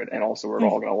ourselves for it, and also we're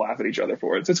all going to laugh at each other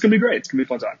for it. So it's going to be great. It's going to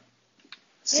be a fun time.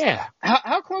 Yeah.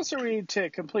 How close are we to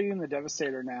completing the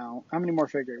Devastator now? How many more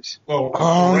figures? Well,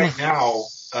 right now,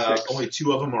 only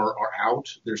 2 of them are out.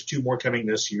 There's 2 more coming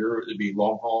this year. It'd be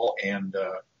Long Haul and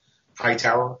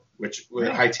Hightower, which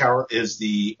Hightower is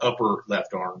the upper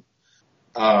left arm.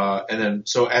 And then,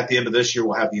 so at the end of this year,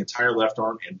 we'll have the entire left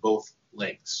arm and both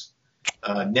legs.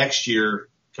 Next year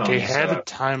comes... They had a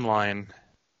timeline.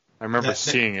 I remember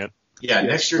seeing it. Yeah,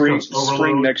 next year comes Overload.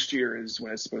 Spring next year is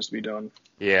when it's supposed to be done.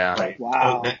 Yeah. Right.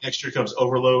 Wow. Next year comes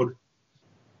Overload.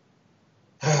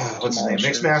 What's his name?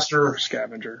 Mixmaster.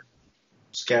 Scavenger,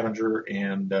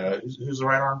 and who's the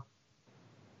right arm?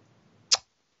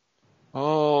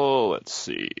 Oh, let's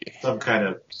see. Some kind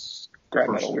of... Scrap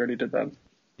Metal, we already did that.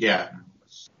 Yeah.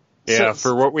 Yeah,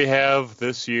 for what we have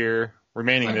this year,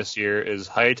 remaining this year, is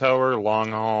Hightower, Long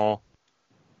Haul.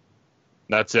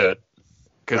 That's it.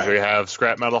 Because we have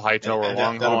Scrap Metal, Hightower,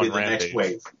 Long Haul, and Rampage. Next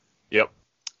wave. Yep.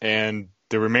 And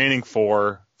the remaining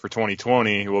 4 for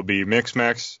 2020 will be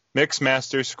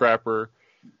Mixmaster, Scrapper,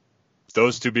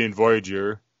 those 2 being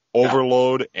Voyager,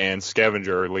 Overload, and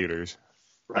Scavenger are leaders.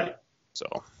 Right. So.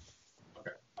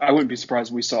 I wouldn't be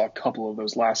surprised if we saw a couple of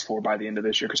those last 4 by the end of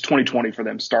this year, because 2020 for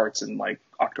them starts in like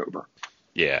October.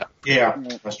 Yeah. Yeah,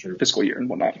 that's true. Fiscal year and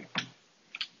whatnot.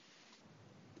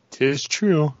 'Tis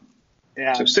true.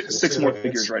 Yeah. So six more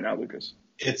figures right now, Lucas.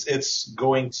 It's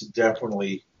going to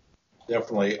definitely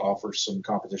offer some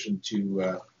competition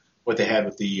to what they had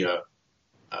with the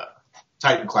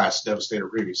Titan class Devastator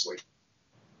previously.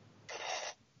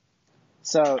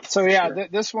 So yeah,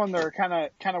 this one they're kind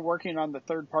of working on the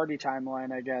third party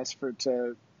timeline, I guess, for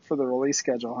the release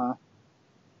schedule, huh?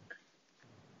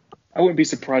 I wouldn't be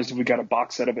surprised if we got a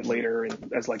box set of it later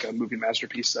as like a movie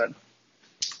masterpiece set.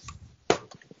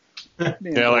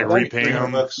 Yeah, like repaint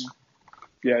them.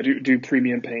 Yeah, do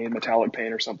premium paint, metallic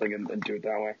paint or something and do it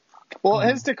that way. Well,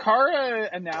 has Takara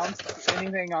announced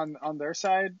anything on their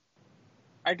side?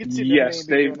 I could see. Yes,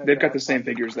 they've got the same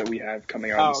figures that we have coming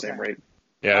out at the same rate.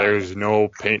 Yeah, there's no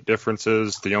paint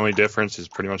differences. The only difference is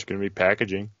pretty much going to be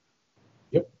packaging.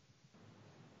 Yep.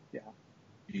 Yeah.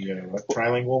 The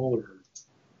trilingual or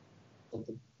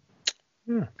something.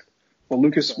 Yeah. Well,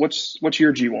 Lucas, what's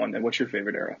your G1 and what's your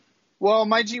favorite era? Well,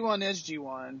 my G1 is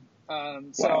G1.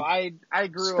 So wow. I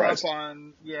grew up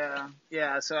on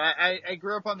So I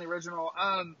grew up on the original.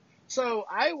 So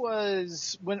I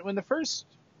was when the first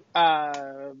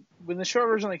when the show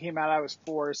originally came out, I was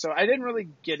 4, so I didn't really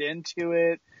get into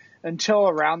it until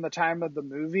around the time of the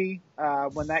movie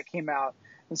when that came out.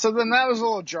 And so then that was a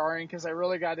little jarring because I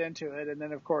really got into it. And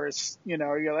then, of course,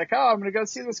 you're like, oh, I'm going to go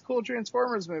see this cool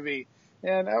Transformers movie.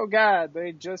 And, oh, God,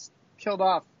 they just killed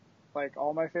off, like,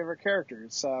 all my favorite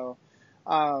characters. So,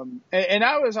 and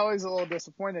I was always a little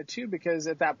disappointed, too, because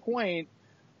at that point,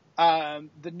 the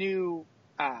new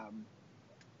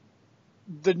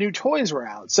toys were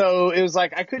out. So it was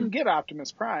like I couldn't get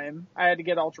Optimus Prime. I had to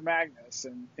get Ultra Magnus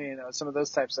and, some of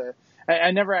those types of...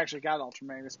 I never actually got Ultra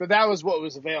Magnus, but that was what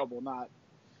was available, not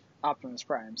Optimus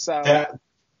Prime. So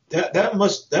that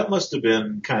must have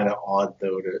been kind of odd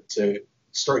though to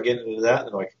start getting into that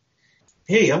and like,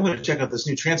 hey, I'm going to check out this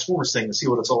new Transformers thing to see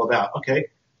what it's all about. Okay,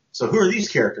 so who are these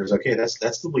characters? Okay, that's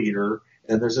the leader,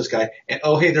 and there's this guy, and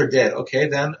oh, hey, they're dead. Okay,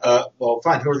 then, well,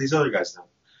 fine. Who are these other guys now?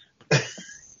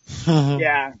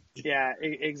 Yeah,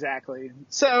 exactly.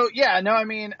 So yeah, no, I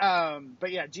mean,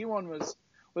 but yeah, G1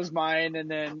 was mine,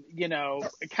 and then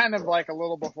kind of like a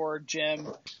little before Jim,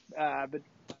 but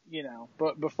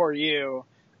before you,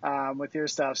 with your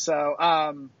stuff. So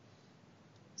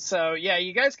yeah,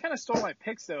 you guys kind of stole my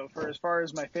picks though for as far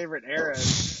as my favorite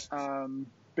eras,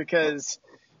 because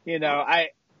I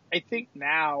think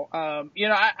now,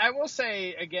 I will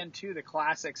say again too, the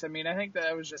classics. I mean, I think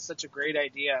that was just such a great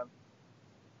idea.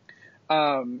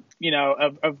 Of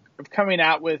coming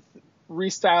out with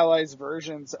restylized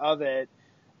versions of it,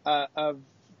 of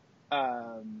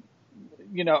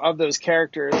those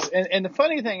characters. And the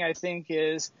funny thing I think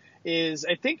is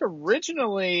I think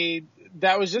originally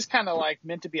that was just kind of like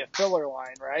meant to be a filler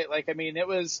line, right? Like, I mean, it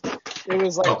was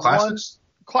like classics?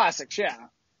 Classics, yeah.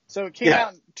 So it came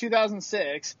out in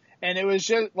 2006, and it was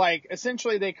just like,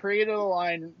 essentially they created a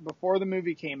line before the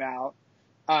movie came out,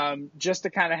 just to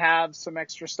kind of have some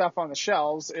extra stuff on the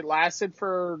shelves. It lasted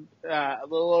for a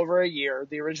little over a year,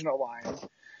 the original line.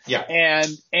 Yeah.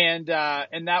 And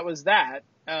that was that.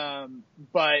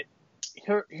 But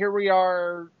here we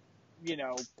are,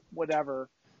 whatever,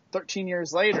 13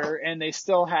 years later, and they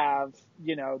still have,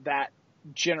 that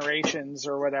Generations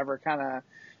or whatever kind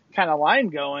of line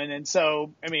going. And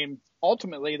so, I mean,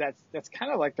 ultimately that's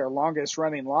kind of like their longest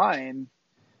running line.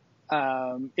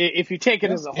 If you take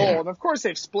it as a whole, and of course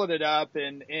they've split it up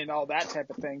and all that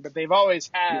type of thing, but they've always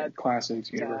had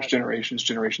classics, universe, Generations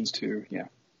 2, yeah.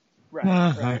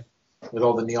 Right. With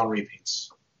all the neon repaints.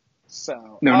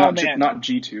 So not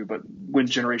G2, but when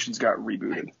Generations got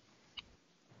rebooted.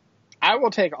 I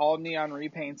will take all neon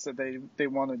repaints that they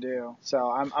want to do. So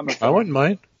I'm a fan. I wouldn't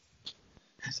mind.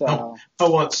 So I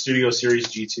want Studio Series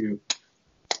G2.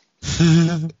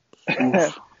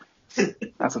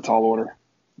 That's a tall order.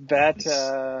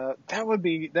 That would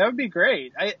be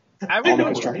great. I would all the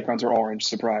Constructicons are orange.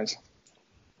 Surprise.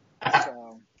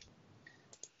 So,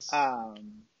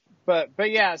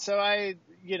 but yeah. So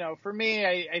for me,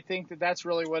 I think that's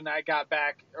really when I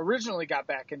originally got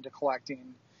back into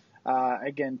collecting,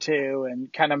 again too,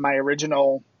 and kind of my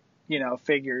original,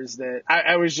 figures that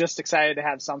I was just excited to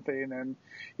have something, and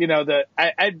that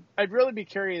I'd really be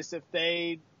curious if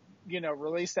they,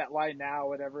 release that line now,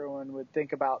 what everyone would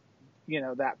think about,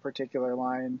 that particular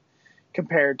line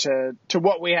compared to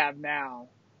what we have now.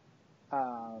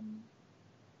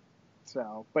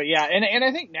 So, but yeah, and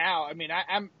I think now, I mean,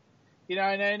 I'm,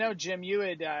 and I know Jim, you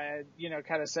had,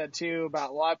 kind of said too about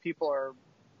a lot of people are,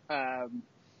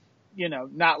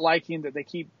 not liking that they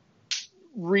keep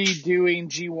redoing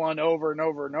G1 over and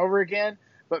over and over again.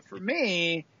 But for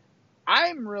me,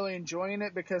 I'm really enjoying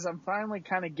it because I'm finally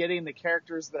kind of getting the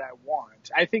characters that I want.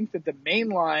 I think that the main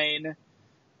line,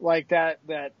 like that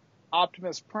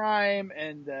Optimus Prime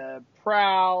and the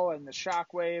Prowl and the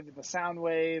Shockwave and the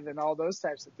Soundwave and all those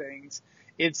types of things,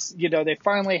 it's, they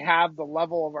finally have the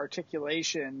level of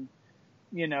articulation,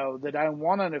 that I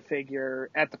want on a figure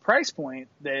at the price point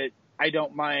that I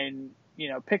don't mind,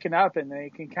 picking up, and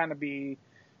they can kind of be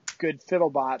good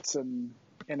fiddlebots and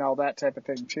all that type of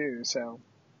thing too. So.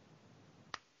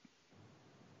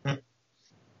 I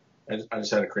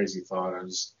just had a crazy thought.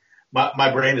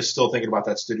 My brain is still thinking about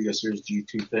that Studio Series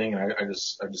G2 thing, and I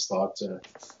just thought,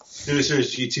 Studio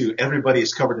Series G2, everybody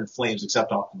is covered in flames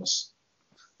except Optimus.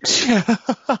 Yeah.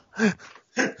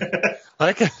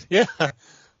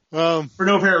 For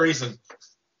no apparent reason.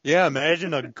 Yeah,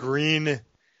 imagine a green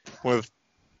with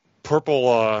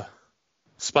purple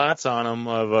spots on them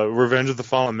of Revenge of the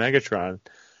Fallen Megatron.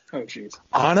 Oh, jeez.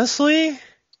 Honestly,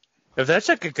 if that's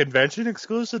like a convention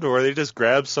exclusive, or they just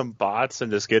grab some bots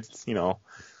and just get, Only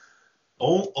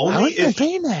if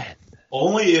that?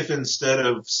 Only if instead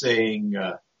of saying,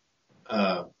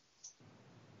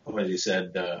 what he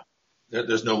said,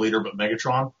 there's no leader but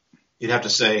Megatron, you'd have to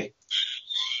say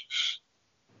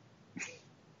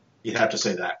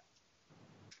that.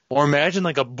 Or imagine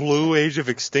like a blue Age of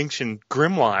Extinction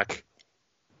Grimlock.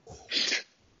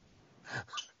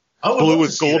 Blue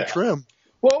with gold trim.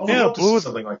 Well, yeah, blue with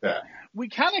something like that. We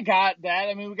kind of got that.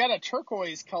 I mean, we got a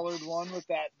turquoise colored one with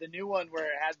the new one where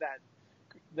it had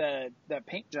that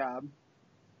paint job.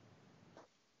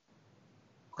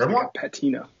 Grimlock?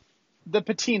 Patina. The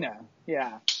patina,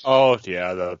 yeah. Oh,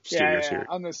 yeah, the Studio Series.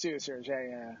 On the Studio Series,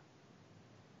 yeah.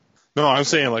 No, I'm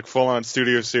saying like full on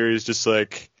Studio Series, just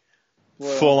like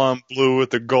full on blue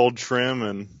with the gold trim,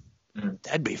 and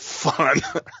that'd be fun.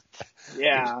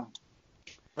 Yeah.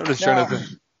 I'm just trying to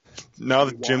think. Now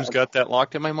that Jim's got that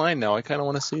locked in my mind now, I kind of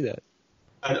want to see that.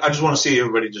 I just want to see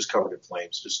everybody just covered in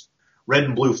flames, just red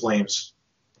and blue flames.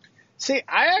 See,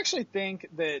 I actually think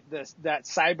that that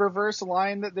Cyberverse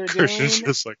line that they're doing, Christian's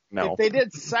just like, no. if they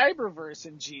did Cyberverse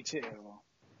in G2,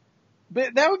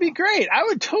 but that would be great. I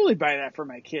would totally buy that for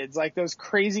my kids, like those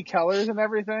crazy colors and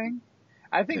everything.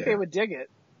 I think they would dig it.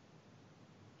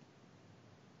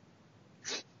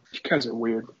 You guys are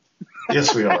weird.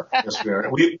 Yes, we are. Yes, we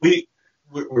are.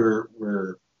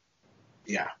 We're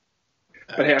yeah.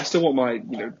 But hey, I still want my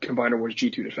Combiner Wars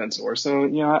G2 Defense War, so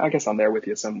I guess I'm there with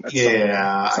you. I am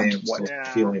still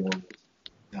feeling one.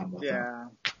 Yeah.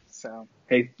 So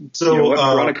hey, so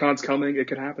Veronicon's coming. It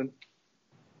could happen.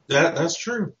 That's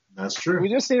true. That's true. We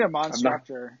just need a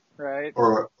Monstructor, right?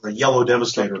 Or a yellow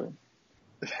Devastator.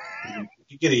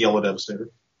 You get a yellow Devastator.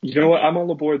 You know what? I'm all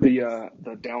aboard the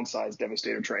downsized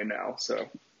Devastator train now. So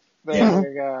there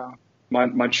you go.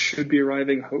 Mine should be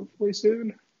arriving hopefully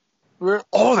soon.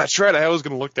 Oh, that's right. I was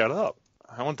going to look that up.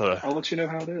 I'll let you know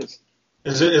how it is.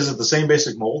 Is it the same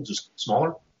basic mold, just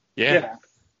smaller? Yeah.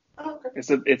 Oh, okay.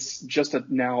 It's just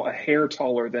now a hair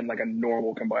taller than like a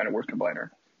normal Combiner Wars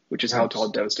Combiner, which is how tall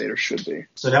Devastator should be.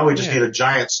 So now we just need a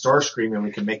giant Starscream and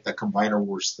we can make that Combiner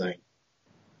Wars thing.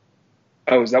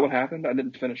 Oh, is that what happened? I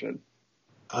didn't finish it.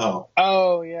 Oh.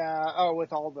 Oh yeah. Oh,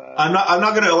 with all the. I'm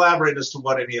not going to elaborate as to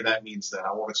what any of that means. Then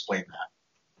I won't explain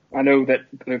that. I know that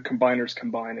the combiners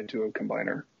combine into a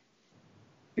combiner.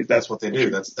 That's what they do.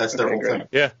 That's their whole thing.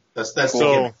 Yeah. That's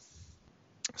so.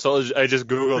 So I just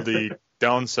googled the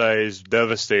downsized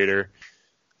Devastator.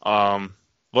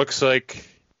 Looks like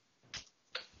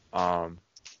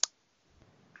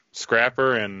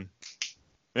Scrapper and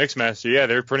Mixmaster. Yeah,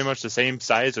 they're pretty much the same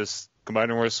size as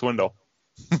Combiner Wars Swindle.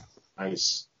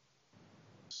 Nice.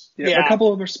 Yeah, a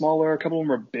couple of them are smaller, a couple of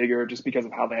them are bigger, just because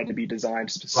of how they had to be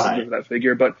designed specifically for that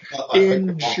figure. But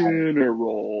in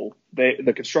general, the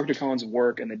Constructicons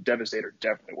work, and the Devastator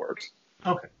definitely works.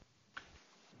 Okay.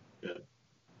 Good.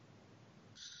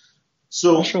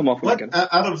 So, I'll show them off out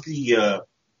of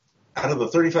the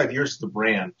 35 years of the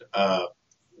brand,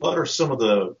 what are some of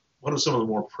the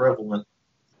more prevalent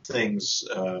things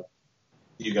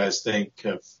you guys think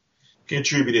have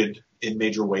contributed in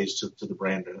major ways to the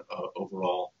brand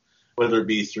overall, whether it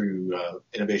be through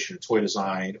innovation in toy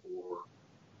design or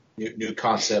new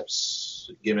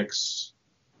concepts, gimmicks?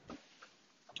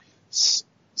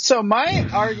 So my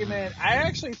argument, I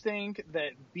actually think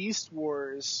that Beast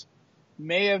Wars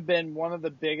may have been one of the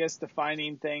biggest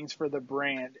defining things for the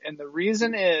brand. And the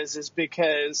reason is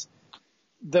because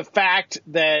the fact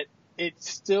that it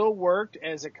still worked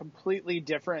as a completely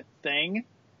different thing.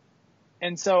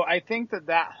 And so I think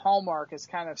that hallmark is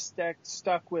kind of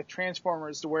stuck with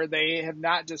Transformers, to where they have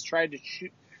not just tried to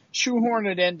shoehorn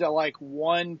it into like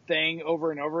one thing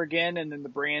over and over again, and then the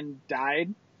brand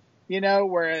died,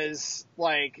 whereas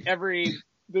like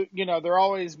they're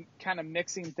always kind of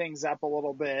mixing things up a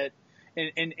little bit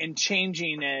and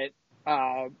changing it,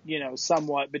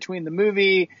 somewhat between the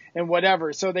movie and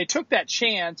whatever. So they took that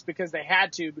chance because they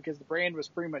had to, because the brand was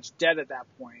pretty much dead at that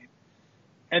point.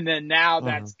 And then now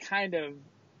that's kind of,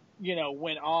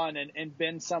 went on and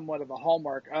been somewhat of a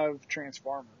hallmark of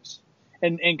Transformers,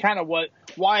 and kind of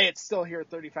why it's still here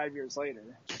 35 years later.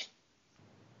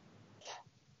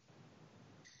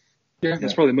 Yeah,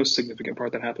 that's probably the most significant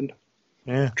part that happened.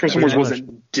 Yeah. Transformers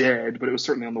wasn't dead, but it was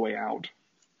certainly on the way out.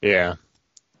 Yeah.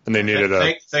 And they needed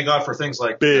thank God for things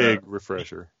like big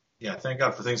refresher. Yeah, thank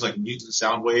God for things like Mutant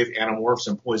Soundwave, Animorphs,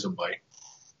 and Poison Bite.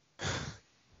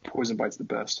 Poison Bite's the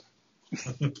best.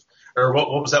 Or what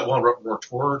was that one?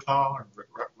 Rotorta or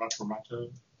Rotormata?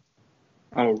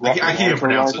 Oh, I can't even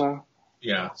pronounce it.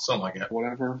 Yeah, something like that.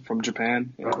 Whatever, from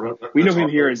Japan. Yeah. We know him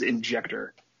here as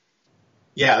Injector.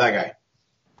 Yeah, that guy.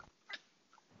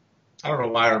 I don't know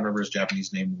why I remember his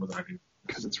Japanese name more than I do.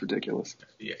 Because it's ridiculous.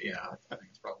 Yeah, I think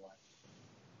it's probably why.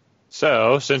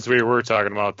 So, since we were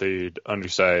talking about the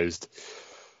undersized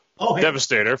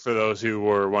Devastator, for those who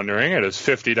were wondering, it is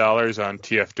 $50 on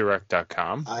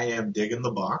tfdirect.com. I am digging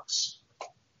the box.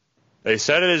 They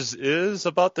said it is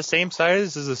about the same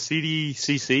size as a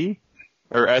CDCC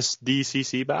or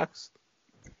SDCC box.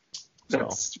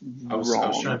 That's I was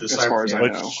trying to as far as I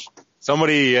know.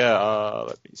 Somebody,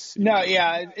 let me see. No,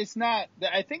 yeah, it's not.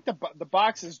 I think the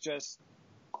box is just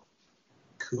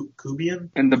Kubian?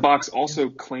 And the box also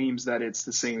claims that it's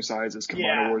the same size as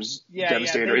Combiner Wars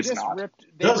Devastator. It's not.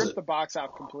 They ripped the box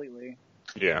out completely.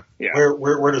 Yeah.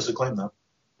 Where does it claim that?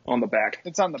 On the back.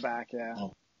 It's on the back, yeah.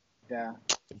 Oh. Yeah.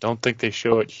 I don't think they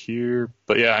show it here,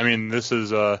 but yeah, I mean, this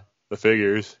is the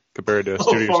figures compared to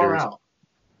Studio far Series. Out.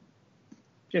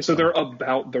 Yeah, so they're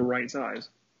about the right size.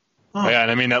 Huh. Yeah,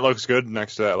 and I mean, that looks good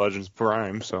next to that Legends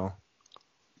Prime, so.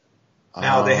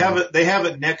 Now they have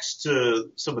it next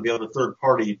to some of the other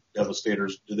third-party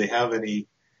Devastators. Do they have any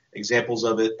examples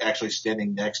of it actually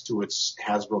standing next to its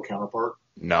Hasbro counterpart?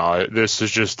 No, this is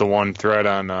just the one thread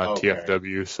on Okay.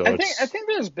 TFW. So I think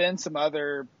there's been some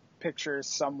other pictures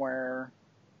somewhere.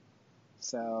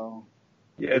 So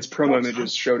Yeah, its promo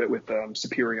images showed it with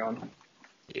Superion.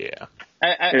 yeah.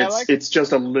 I like It's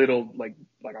just a little like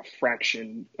a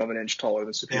fraction of an inch taller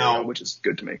than Superion, Now- which is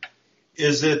good to me.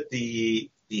 Is it the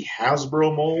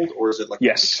Hasbro mold, or is it like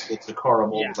Yes. the Takara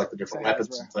mold Yeah, with like the different it's a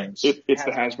weapons Hasbro. and things? It's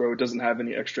the Hasbro. Hasbro. It doesn't have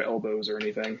any extra elbows or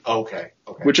anything, Okay.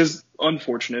 which is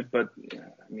unfortunate, but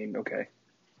I mean, okay.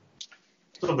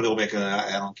 Somebody will make an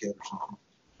add-on kit or something.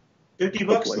 $50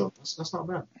 Hopefully. though. That's not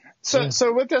bad.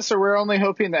 so with this, so we're only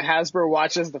hoping that Hasbro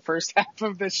watches the first half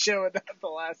of this show and not the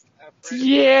last half. Right?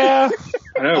 Yeah.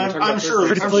 I know. We're I'm talking about sure-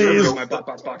 third-party I'm stuff. sure- I got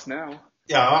my box now.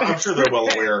 Yeah, I'm sure they're well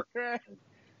aware Right.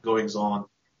 goings on.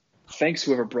 Thanks,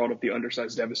 whoever brought up the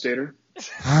undersized Devastator.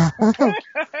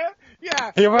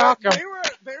 Yeah, You're welcome.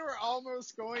 They were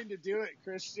almost going to do it,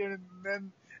 Christian,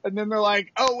 and then they're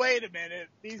like, oh wait a minute,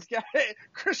 these guys,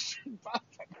 Christian bought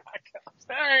the knockoff.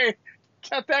 Sorry,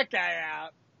 cut that guy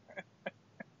out.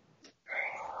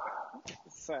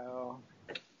 So.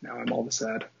 Now I'm all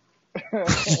sad.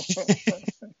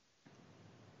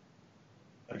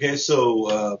 Okay,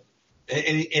 so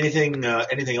anything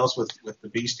else with the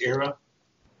Beast era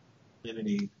in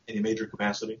any major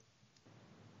capacity?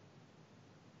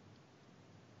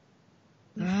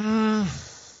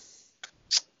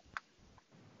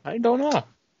 I don't know.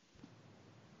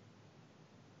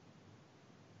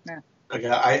 Okay,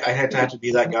 I had to have to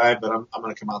be that guy, but I'm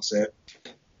going to come out and say it.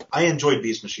 I enjoyed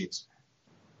Beast Machines.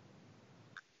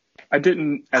 I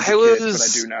didn't as a I kid, was- but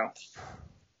I do now.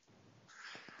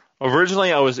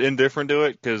 Originally, I was indifferent to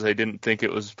it because I didn't think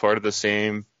it was part of the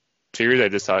same series. I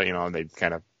just thought, they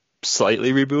kind of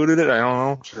slightly rebooted it. I don't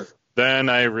know. Sure. Then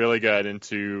I really got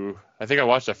into, I think I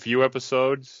watched a few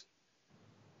episodes.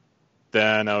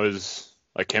 Then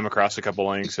I came across a couple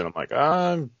links and I'm like,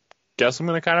 guess I'm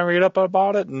going to kind of read up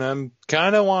about it. And then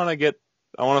kind of want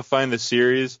to find the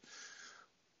series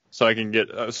so I can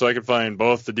find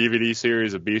both the DVD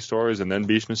series of Beast Wars and then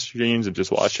Beast Machines and just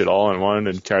watch it all in one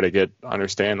and try to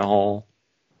understand the whole.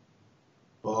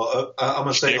 Well, I'm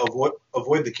going to say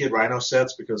avoid the Kid Rhino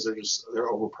sets because they're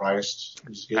overpriced.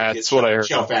 That's what I heard.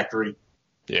 Shell Factory.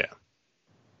 Yeah.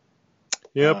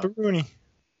 Yep, Rooney.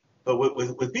 But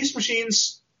with Beast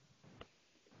Machines,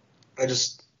 I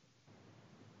just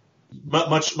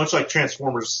much like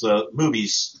Transformers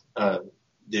movies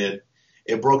did,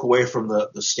 it broke away from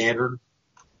the standard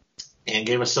and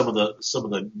gave us some of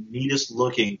the neatest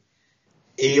looking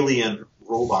alien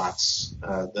robots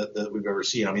that we've ever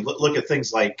seen. I mean, look at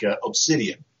things like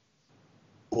Obsidian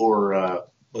or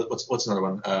what's another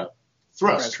one?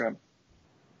 Thrust. Trap.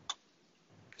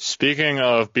 Speaking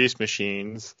of Beast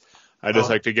Machines, I'd just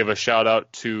like to give a shout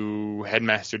out to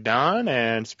Headmaster Don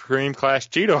and Supreme Class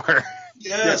Cheetor.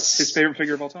 Yes, his favorite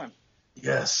figure of all time.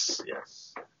 Yes.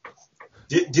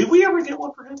 Did we ever get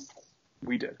one for him?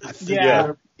 We did.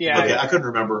 Yeah. Okay, I couldn't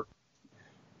remember.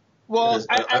 Well,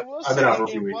 I will I've been out for a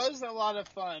say few it weeks. was a lot of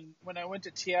fun when I went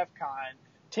to TFCon,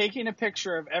 taking a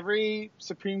picture of every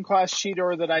Supreme Class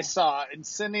Cheetor that I saw and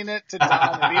sending it to Don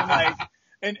and being like,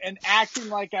 and acting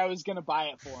like I was going to buy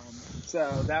it for him. So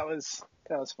that was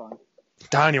fun.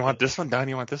 Don, you want this one? Don,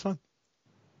 you want this one?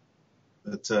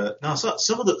 But no,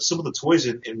 some of the toys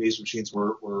in these machines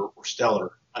were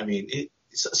stellar. I mean,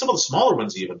 some of the smaller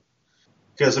ones even,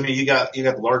 because I mean you got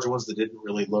the larger ones that didn't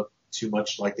really look too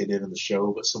much like they did in the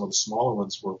show, but some of the smaller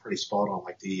ones were pretty spot on,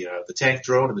 like the tank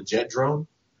drone and the jet drone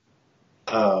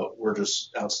were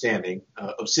just outstanding.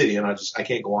 Obsidian, I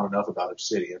can't go on enough about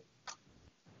Obsidian.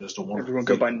 Just a wonderful. Everyone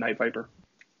go buy Night Viper.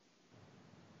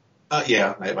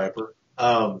 Yeah, Night Viper.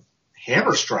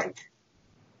 Hammer Strike.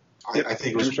 I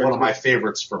think it was one of my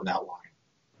favorites from that line.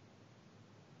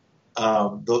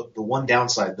 The one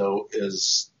downside though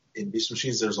is in Beast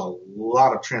Machines there's a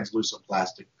lot of translucent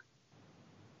plastic.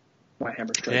 My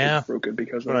Hammer Strike is broken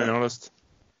because of That's what I that. noticed.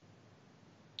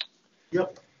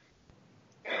 Yep.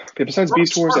 Okay, besides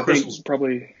Beast Wars, I think Crystals.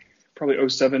 probably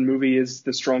 07 movie is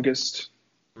the strongest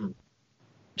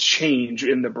change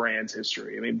in the brand's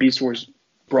history. I mean, Beast Wars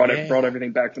brought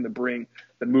everything back from the brink.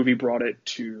 The movie brought it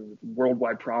to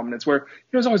worldwide prominence, where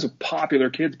it was always a popular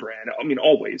kids brand. I mean,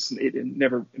 always. It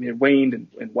never. I mean, it waned and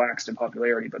waxed in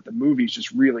popularity, but the movies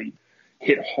just really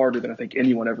hit harder than I think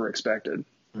anyone ever expected.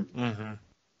 Mm-hmm.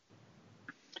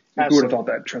 Who would have thought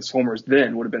that Transformers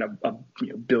then would have been a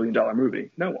 $1 billion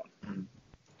movie? No one.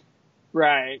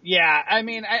 Right. Yeah. I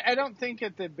mean, I don't think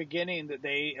at the beginning that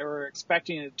they were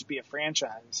expecting it to be a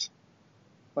franchise.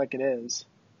 like it is.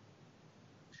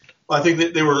 Well, I think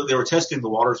that they were testing the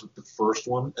waters with the first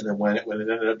one, and then when it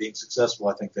ended up being successful,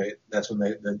 I think that's when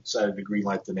they decided to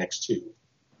greenlight the next two.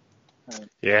 Right.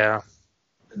 Yeah.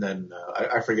 And then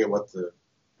I forget what the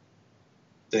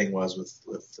thing was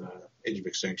with Age of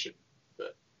Extinction,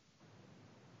 but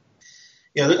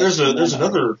yeah, there's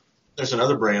another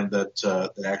brand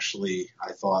that actually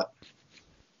I thought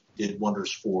did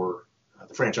wonders for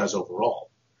the franchise overall.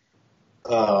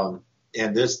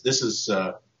 And this is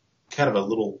kind of a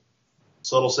little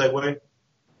subtle segue.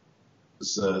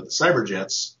 It's the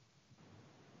Cyberjets.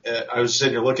 I was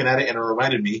sitting here looking at it, and it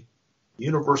reminded me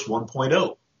Universe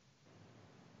 1.0,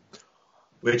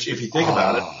 which, if you think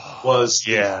about it, was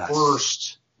the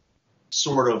first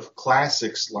sort of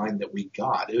classics line that we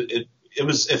got. It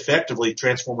was effectively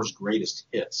Transformers' greatest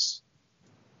hits.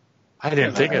 I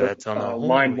didn't think of that till now.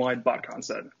 Line-wide botcon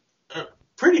set.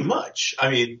 Pretty much. I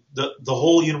mean, the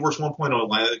whole Universe 1.0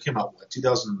 line that came out, what,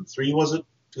 2003 was it?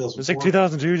 2004? It was like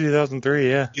 2002, 2003,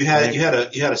 yeah. You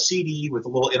had a CD with a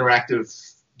little interactive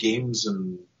games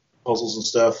and puzzles and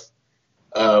stuff,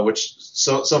 which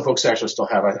some folks actually still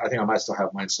have. I think I might still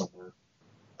have mine somewhere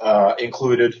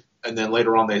included. And then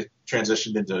later on, they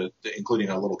transitioned into including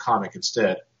a little comic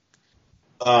instead.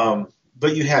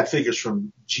 But you had figures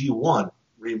from G1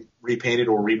 repainted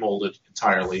or remolded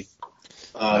entirely.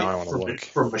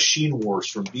 From Machine Wars,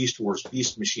 from Beast Wars,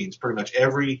 Beast Machines, pretty much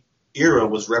every era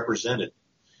was represented.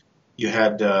 You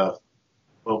had,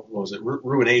 what was it?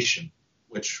 Ruination,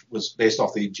 which was based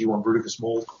off the G1 Bruticus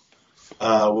mold,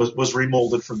 was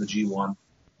remolded from the G1.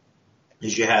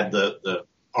 As you had the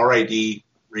RID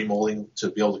remolding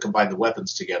to be able to combine the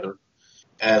weapons together,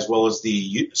 as well as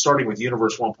starting with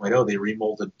Universe 1.0, they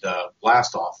remolded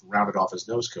Blast Off, rounded off his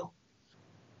nose cone.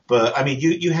 But I mean,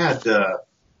 you had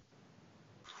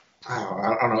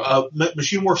I don't know.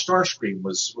 Machine War Starscream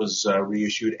was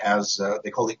reissued as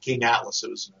they called it King Atlas. It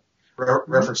was a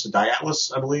reference to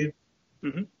Diatlas, I believe.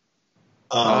 Mm-hmm.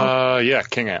 Yeah,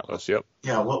 King Atlas. Yep.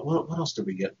 Yeah. What else did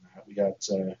we get in that?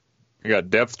 We got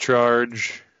Depth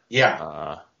Charge.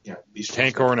 Yeah.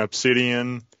 Tankor and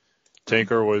Obsidian.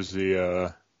 Tankor was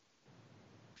the.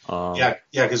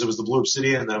 Because it was the blue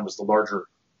Obsidian, and then it was the larger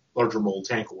mold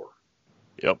Tankor.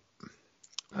 Yep.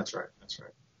 That's right.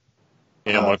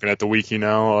 Yeah, I'm looking at the wiki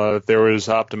now. There was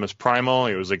Optimus Primal.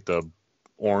 It was like the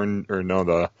orange, or no,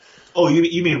 the. Oh,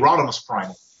 you mean Rodimus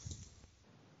Primal?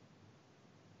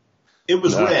 It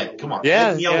was red. Come on. Yeah,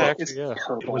 red and yellow. yeah, actually, yeah.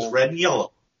 It was red and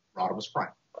yellow. Rodimus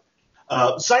Primal.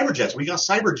 Cyberjets. We got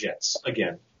Cyberjets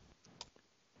again.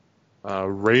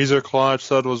 Razor Claw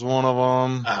said was one of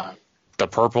them. The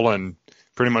purple and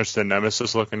pretty much the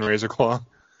Nemesis looking Razor Claw.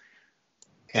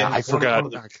 Yeah, I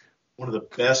forgot. One of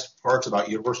the best parts about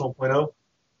Universe 1.0,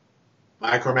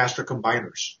 Micromaster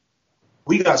Combiners.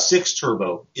 We got 6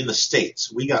 turbo in the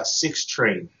States. We got 6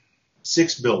 train,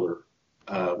 6 builder.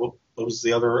 What was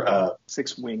the other?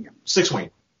 6 wing. 6 wing.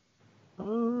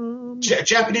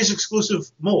 Japanese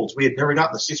exclusive molds. We had never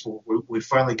gotten the 6 we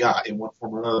finally got in one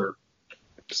form or another.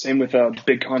 Same with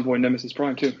Big Convoy Nemesis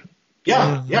Prime too.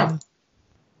 Yeah.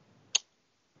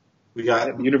 We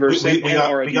got Universe. we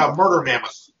got Murder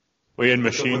Mammoth. We had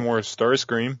Machine Wars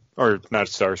Starscream, or not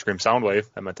Starscream, Soundwave,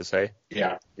 I meant to say.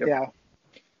 Yeah. Yep.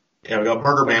 Yeah, we got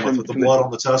Murder Mammoth with the blood on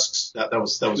the tusks. That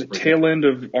was the tail end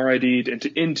of RID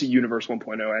into Universe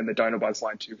 1.0 and the Dinobots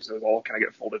line too, because those all kind of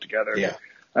get folded together. Yeah.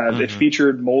 It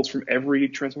featured molds from every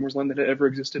Transformers line that had ever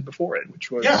existed before it,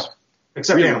 which was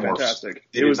except really Animorphs. Fantastic.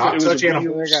 It was touch There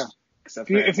Animorphs. you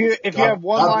go. If you have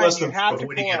one line, you have to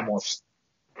collect Animorphs.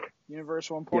 Universe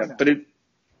 1.0. Yeah, but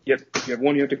if you have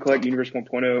one, you have to collect Universe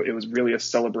 1.0. It was really a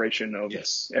celebration of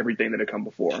everything that had come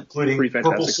before, including pretty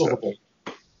Purple fantastic stuff. Silverbolt.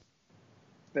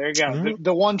 There you go. Mm-hmm.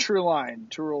 The one true line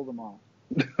to rule them all.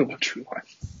 The one true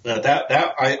line. That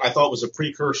I thought was a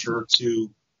precursor to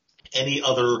any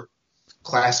other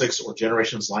classics or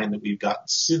generations line that we've gotten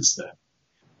since then.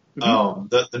 Mm-hmm.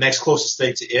 The next closest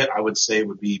thing to it, I would say,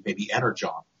 would be maybe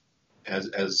Energon,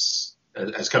 as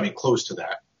coming close to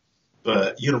that.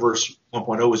 But Universe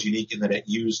 1.0 was unique in that it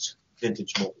used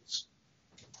vintage molds.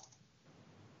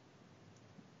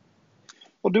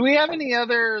 Well, do we have any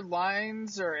other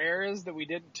lines or eras that we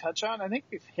didn't touch on? I think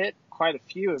we've hit quite a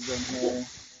few of them here.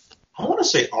 I want to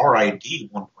say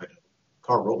RID 1.0,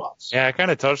 Car Robots. Yeah, I kind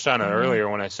of touched on it earlier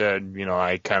when I said,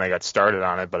 I kind of got started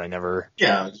on it, but I never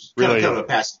really kind of a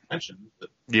passing mention. But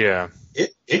yeah.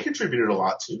 It contributed a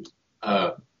lot, too.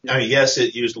 I mean, yes,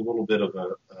 it used a little bit of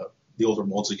the older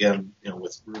molds again,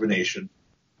 with Ruination.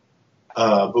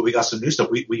 But we got some new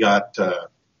stuff. We got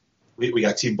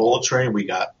Team Bullet Train. We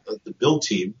got the Build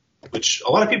Team, which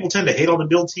a lot of people tend to hate on the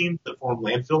Build Team that form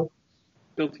Landfill.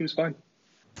 Build Team's fine.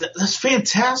 That's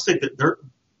fantastic.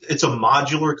 It's a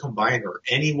modular combiner.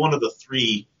 Any one of the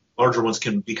three larger ones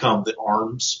can become the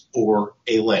arms or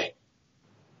a leg.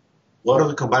 What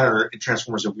other combiner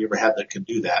transformers have we ever had that can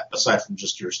do that, aside from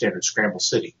just your standard Scramble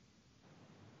City?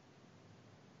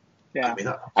 Yeah.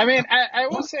 I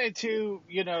will say too,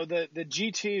 the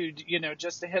G2,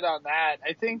 just to hit on that,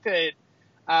 I think that,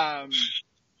 that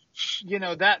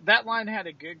line had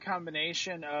a good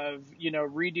combination of,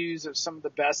 redos of some of the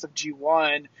best of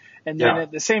G1. And then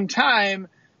at the same time,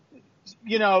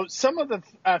 some of the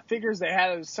figures they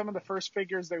had, some of the first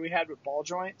figures that we had with ball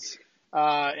joints,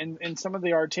 and some of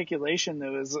the articulation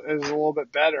that is a little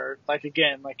bit better. Like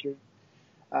again, like your,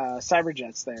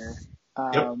 Cyberjets there.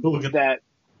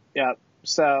 Yeah.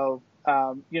 So,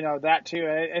 that too.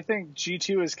 I think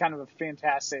G2 is kind of a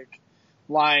fantastic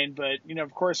line, but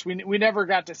of course we never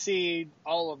got to see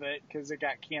all of it because it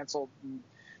got canceled and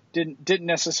didn't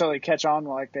necessarily catch on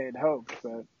like they had hoped.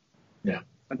 But yeah,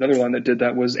 another line that did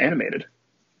that was Animated.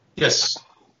 Yes,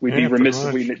 we'd be remiss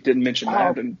if we didn't mention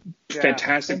that. And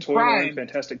fantastic and toy line,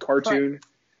 fantastic cartoon.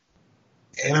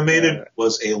 Animated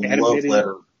was a love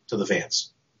letter to the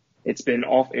fans. It's been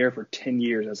off air for 10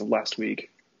 years as of last week.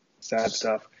 Sad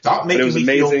stuff. Stop making me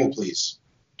amazing. feel old, please.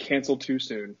 Canceled too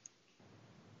soon.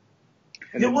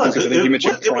 And it was. You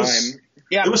mentioned Prime.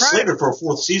 It was slated for a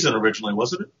fourth season originally,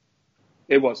 wasn't it?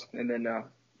 It was, and then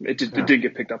it did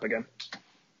get picked up again.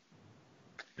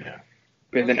 Yeah.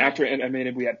 And then after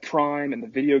Animated, we had Prime and the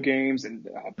video games, and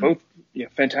both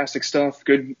fantastic stuff.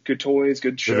 Good toys,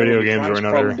 good shows. The video games were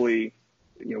another. Probably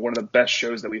one of the best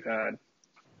shows that we've had.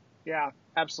 Yeah,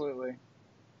 absolutely.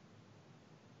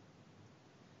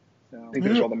 So, I think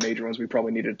those are all the major ones we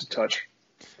probably needed to touch.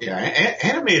 Yeah,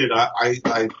 Animated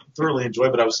I thoroughly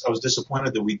enjoyed, but I was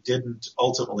disappointed that we didn't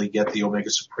ultimately get the Omega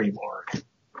Supreme arc.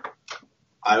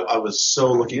 I was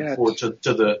so looking forward to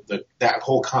that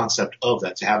whole concept of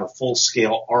that, to have a full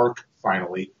scale arc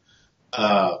finally.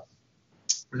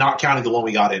 Not counting the one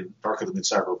we got in Dark of the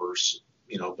Mid-Cyberverse,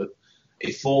 but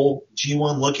a full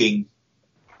G1 looking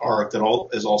arc that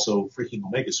is also freaking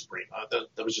Omega Supreme.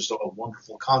 That was just a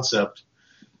wonderful concept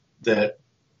that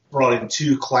brought in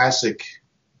two classic,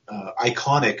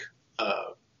 iconic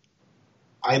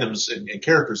items and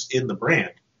characters in the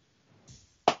brand,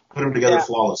 put them together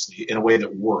flawlessly in a way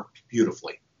that worked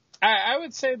beautifully. I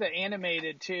would say that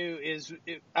Animated too is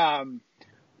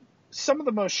some of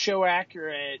the most show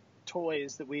accurate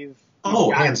toys that we've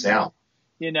gotten, hands down.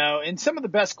 And some of the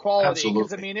best quality.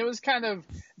 Absolutely. Because it was kind of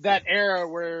that era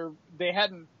where they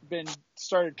hadn't been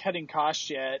started cutting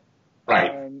costs yet.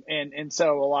 Right. And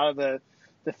so a lot of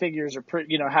the figures are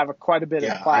have quite a bit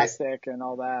of plastic and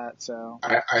all that. So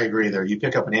I agree there. You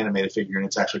pick up an Animated figure and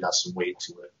it's actually got some weight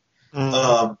to it.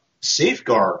 Mm.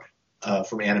 Safeguard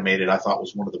from Animated I thought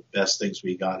was one of the best things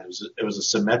we got. It was a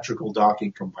symmetrical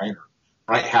docking combiner,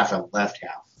 right half and left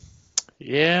half.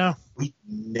 Yeah. We've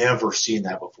never seen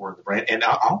that before in the brand, and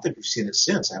I don't think we've seen it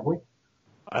since, have we?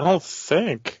 I don't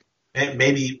think. And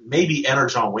maybe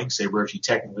Energon Wing Saber, if you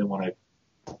technically want to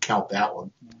count that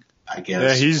one, I guess.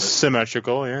 Yeah, he's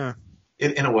symmetrical, yeah.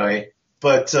 In a way.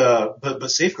 But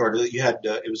Safeguard, you had,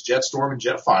 it was Jetstorm and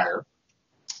Jetfire.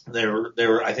 They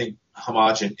were, I think,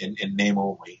 homage in name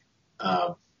only.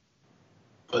 But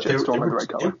Jetstorm had the right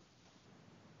color.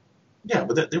 Yeah,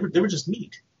 but they were just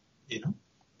neat, They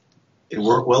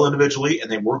work well individually,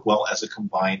 and they work well as a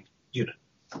combined unit.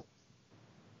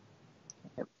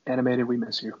 Animated, we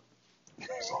miss you.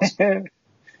 Awesome.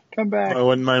 Come back. I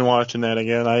wouldn't mind watching that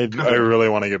again. I really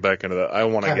want to get back into that. I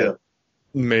want to get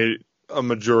made a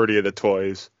majority of the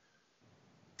toys.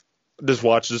 Just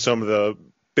watch some of the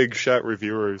big shot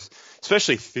reviewers,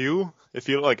 especially Thew. If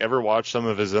you ever watch some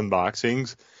of his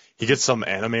unboxings, he gets some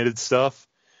animated stuff.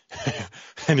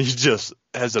 And he just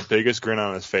has the biggest grin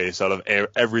on his face out of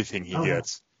everything he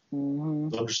gets.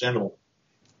 Mm-hmm. Understandable.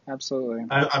 Absolutely.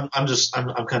 I'm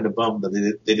kind of bummed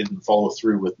that they didn't follow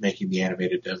through with making the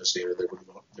animated Devastator they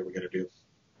were going to do.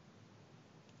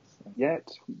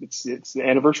 Yet it's the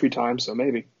anniversary time, so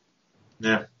maybe.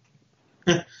 Yeah.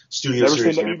 Studio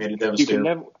Series animated Devastator.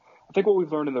 I think what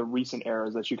we've learned in the recent era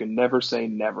is that you can never say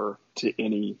never to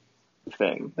anything.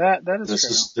 That is true.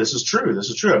 This is true. This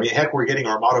is true. I mean, heck, we're getting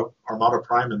Armada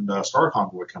Prime and Star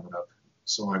Convoy coming up.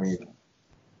 So I mean,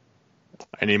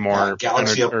 I need more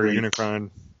Galaxy or Unicron.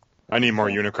 I need more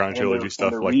Unicron trilogy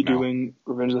stuff. They're redoing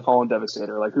Revenge of the Fallen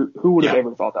Devastator. Who would have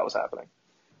ever thought that was happening?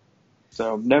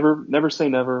 So never say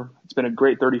never. It's been a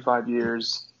great 35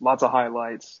 years. Lots of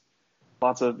highlights,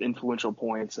 lots of influential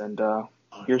points, and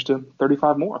here's to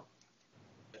 35 more.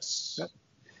 Yes. Yep.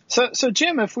 So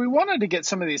Jim, if we wanted to get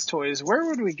some of these toys, where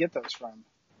would we get those from?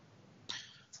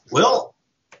 Well,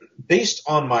 based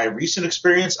on my recent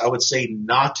experience, I would say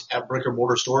not at brick and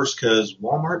mortar stores because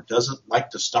Walmart doesn't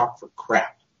like to stock for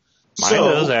crap. Mine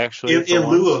does, actually, In for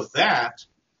lieu once. of that,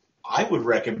 I would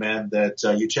recommend that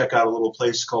you check out a little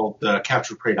place called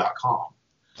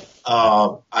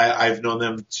CapturePrey.com. I've known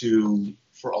them to,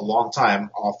 for a long time,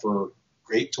 offer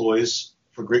great toys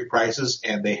for great prices,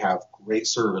 and they have great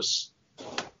service.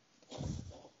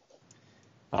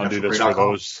 I'll do this for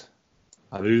those.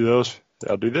 I'll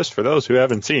do this for those who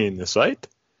haven't seen the site.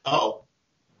 Oh,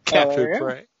 Capture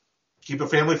Prey. keep it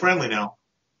family friendly now.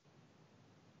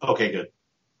 Okay, good.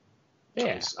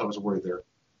 Yeah. I was worried there.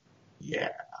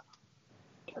 Yeah.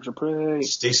 Capture Prey.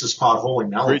 Stasis Pod Holding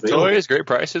now Great available. toys, great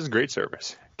prices, great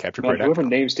service. Man, CapturePrey.com. whoever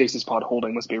named Stasis Pod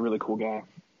Holding must be a really cool guy.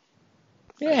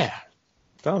 Yeah.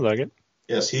 Sounds like it.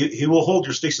 Yes, he will hold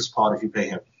your Stasis Pod if you pay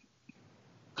him.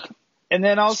 And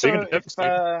then also, Speaking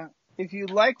of if you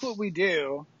like what we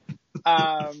do,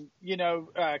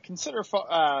 consider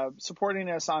supporting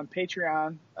us on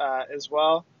Patreon as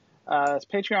well. It's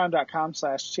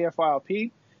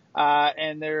patreon.com/TFYLP.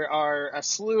 And there are a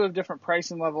slew of different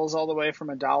pricing levels all the way from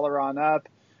 $1 on up.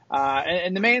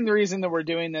 And the main reason that we're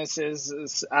doing this is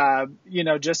just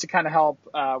to kind of help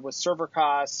with server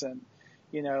costs and,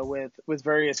 with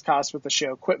various costs with the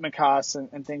show, equipment costs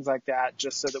and things like that,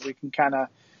 just so that we can kind of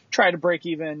try to break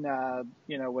even,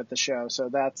 with the show. So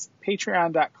that's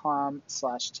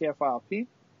patreon.com/TFYLP.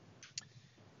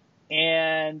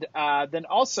 And then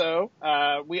also,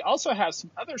 we also have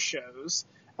some other shows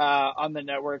on the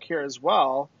network here as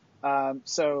well.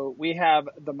 So we have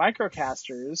the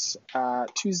Microcasters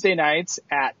Tuesday nights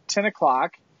at 10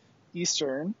 o'clock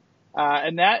Eastern.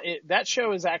 And that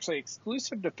show is actually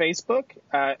exclusive to Facebook.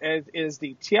 It is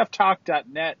the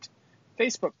tftalk.net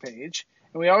Facebook page.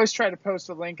 And we always try to post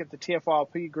a link at the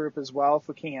TFYLP group as well if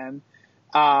we can.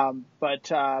 But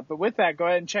with that, go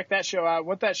ahead and check that show out.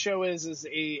 What that show is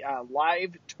a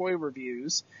live toy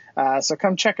reviews. So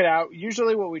come check it out.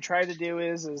 Usually what we try to do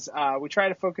is we try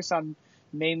to focus on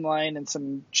mainline and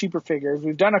some cheaper figures.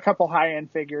 We've done a couple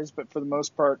high-end figures, but for the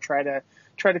most part, try to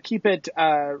keep it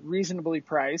reasonably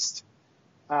priced.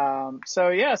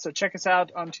 So check us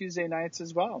out on Tuesday nights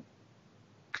as well.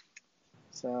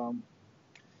 So,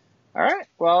 all right.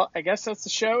 Well, I guess that's the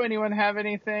show. Anyone have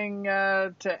anything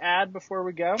to add before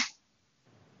we go?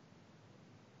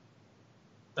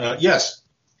 Yes.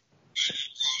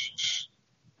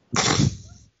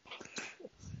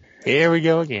 Here we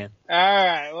go again. All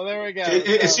right. Well, there we go.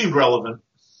 It seemed relevant.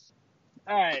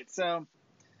 All right. So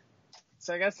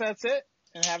I guess that's it.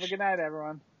 And have a good night,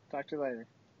 everyone. Talk to you later.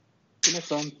 Good night,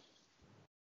 son.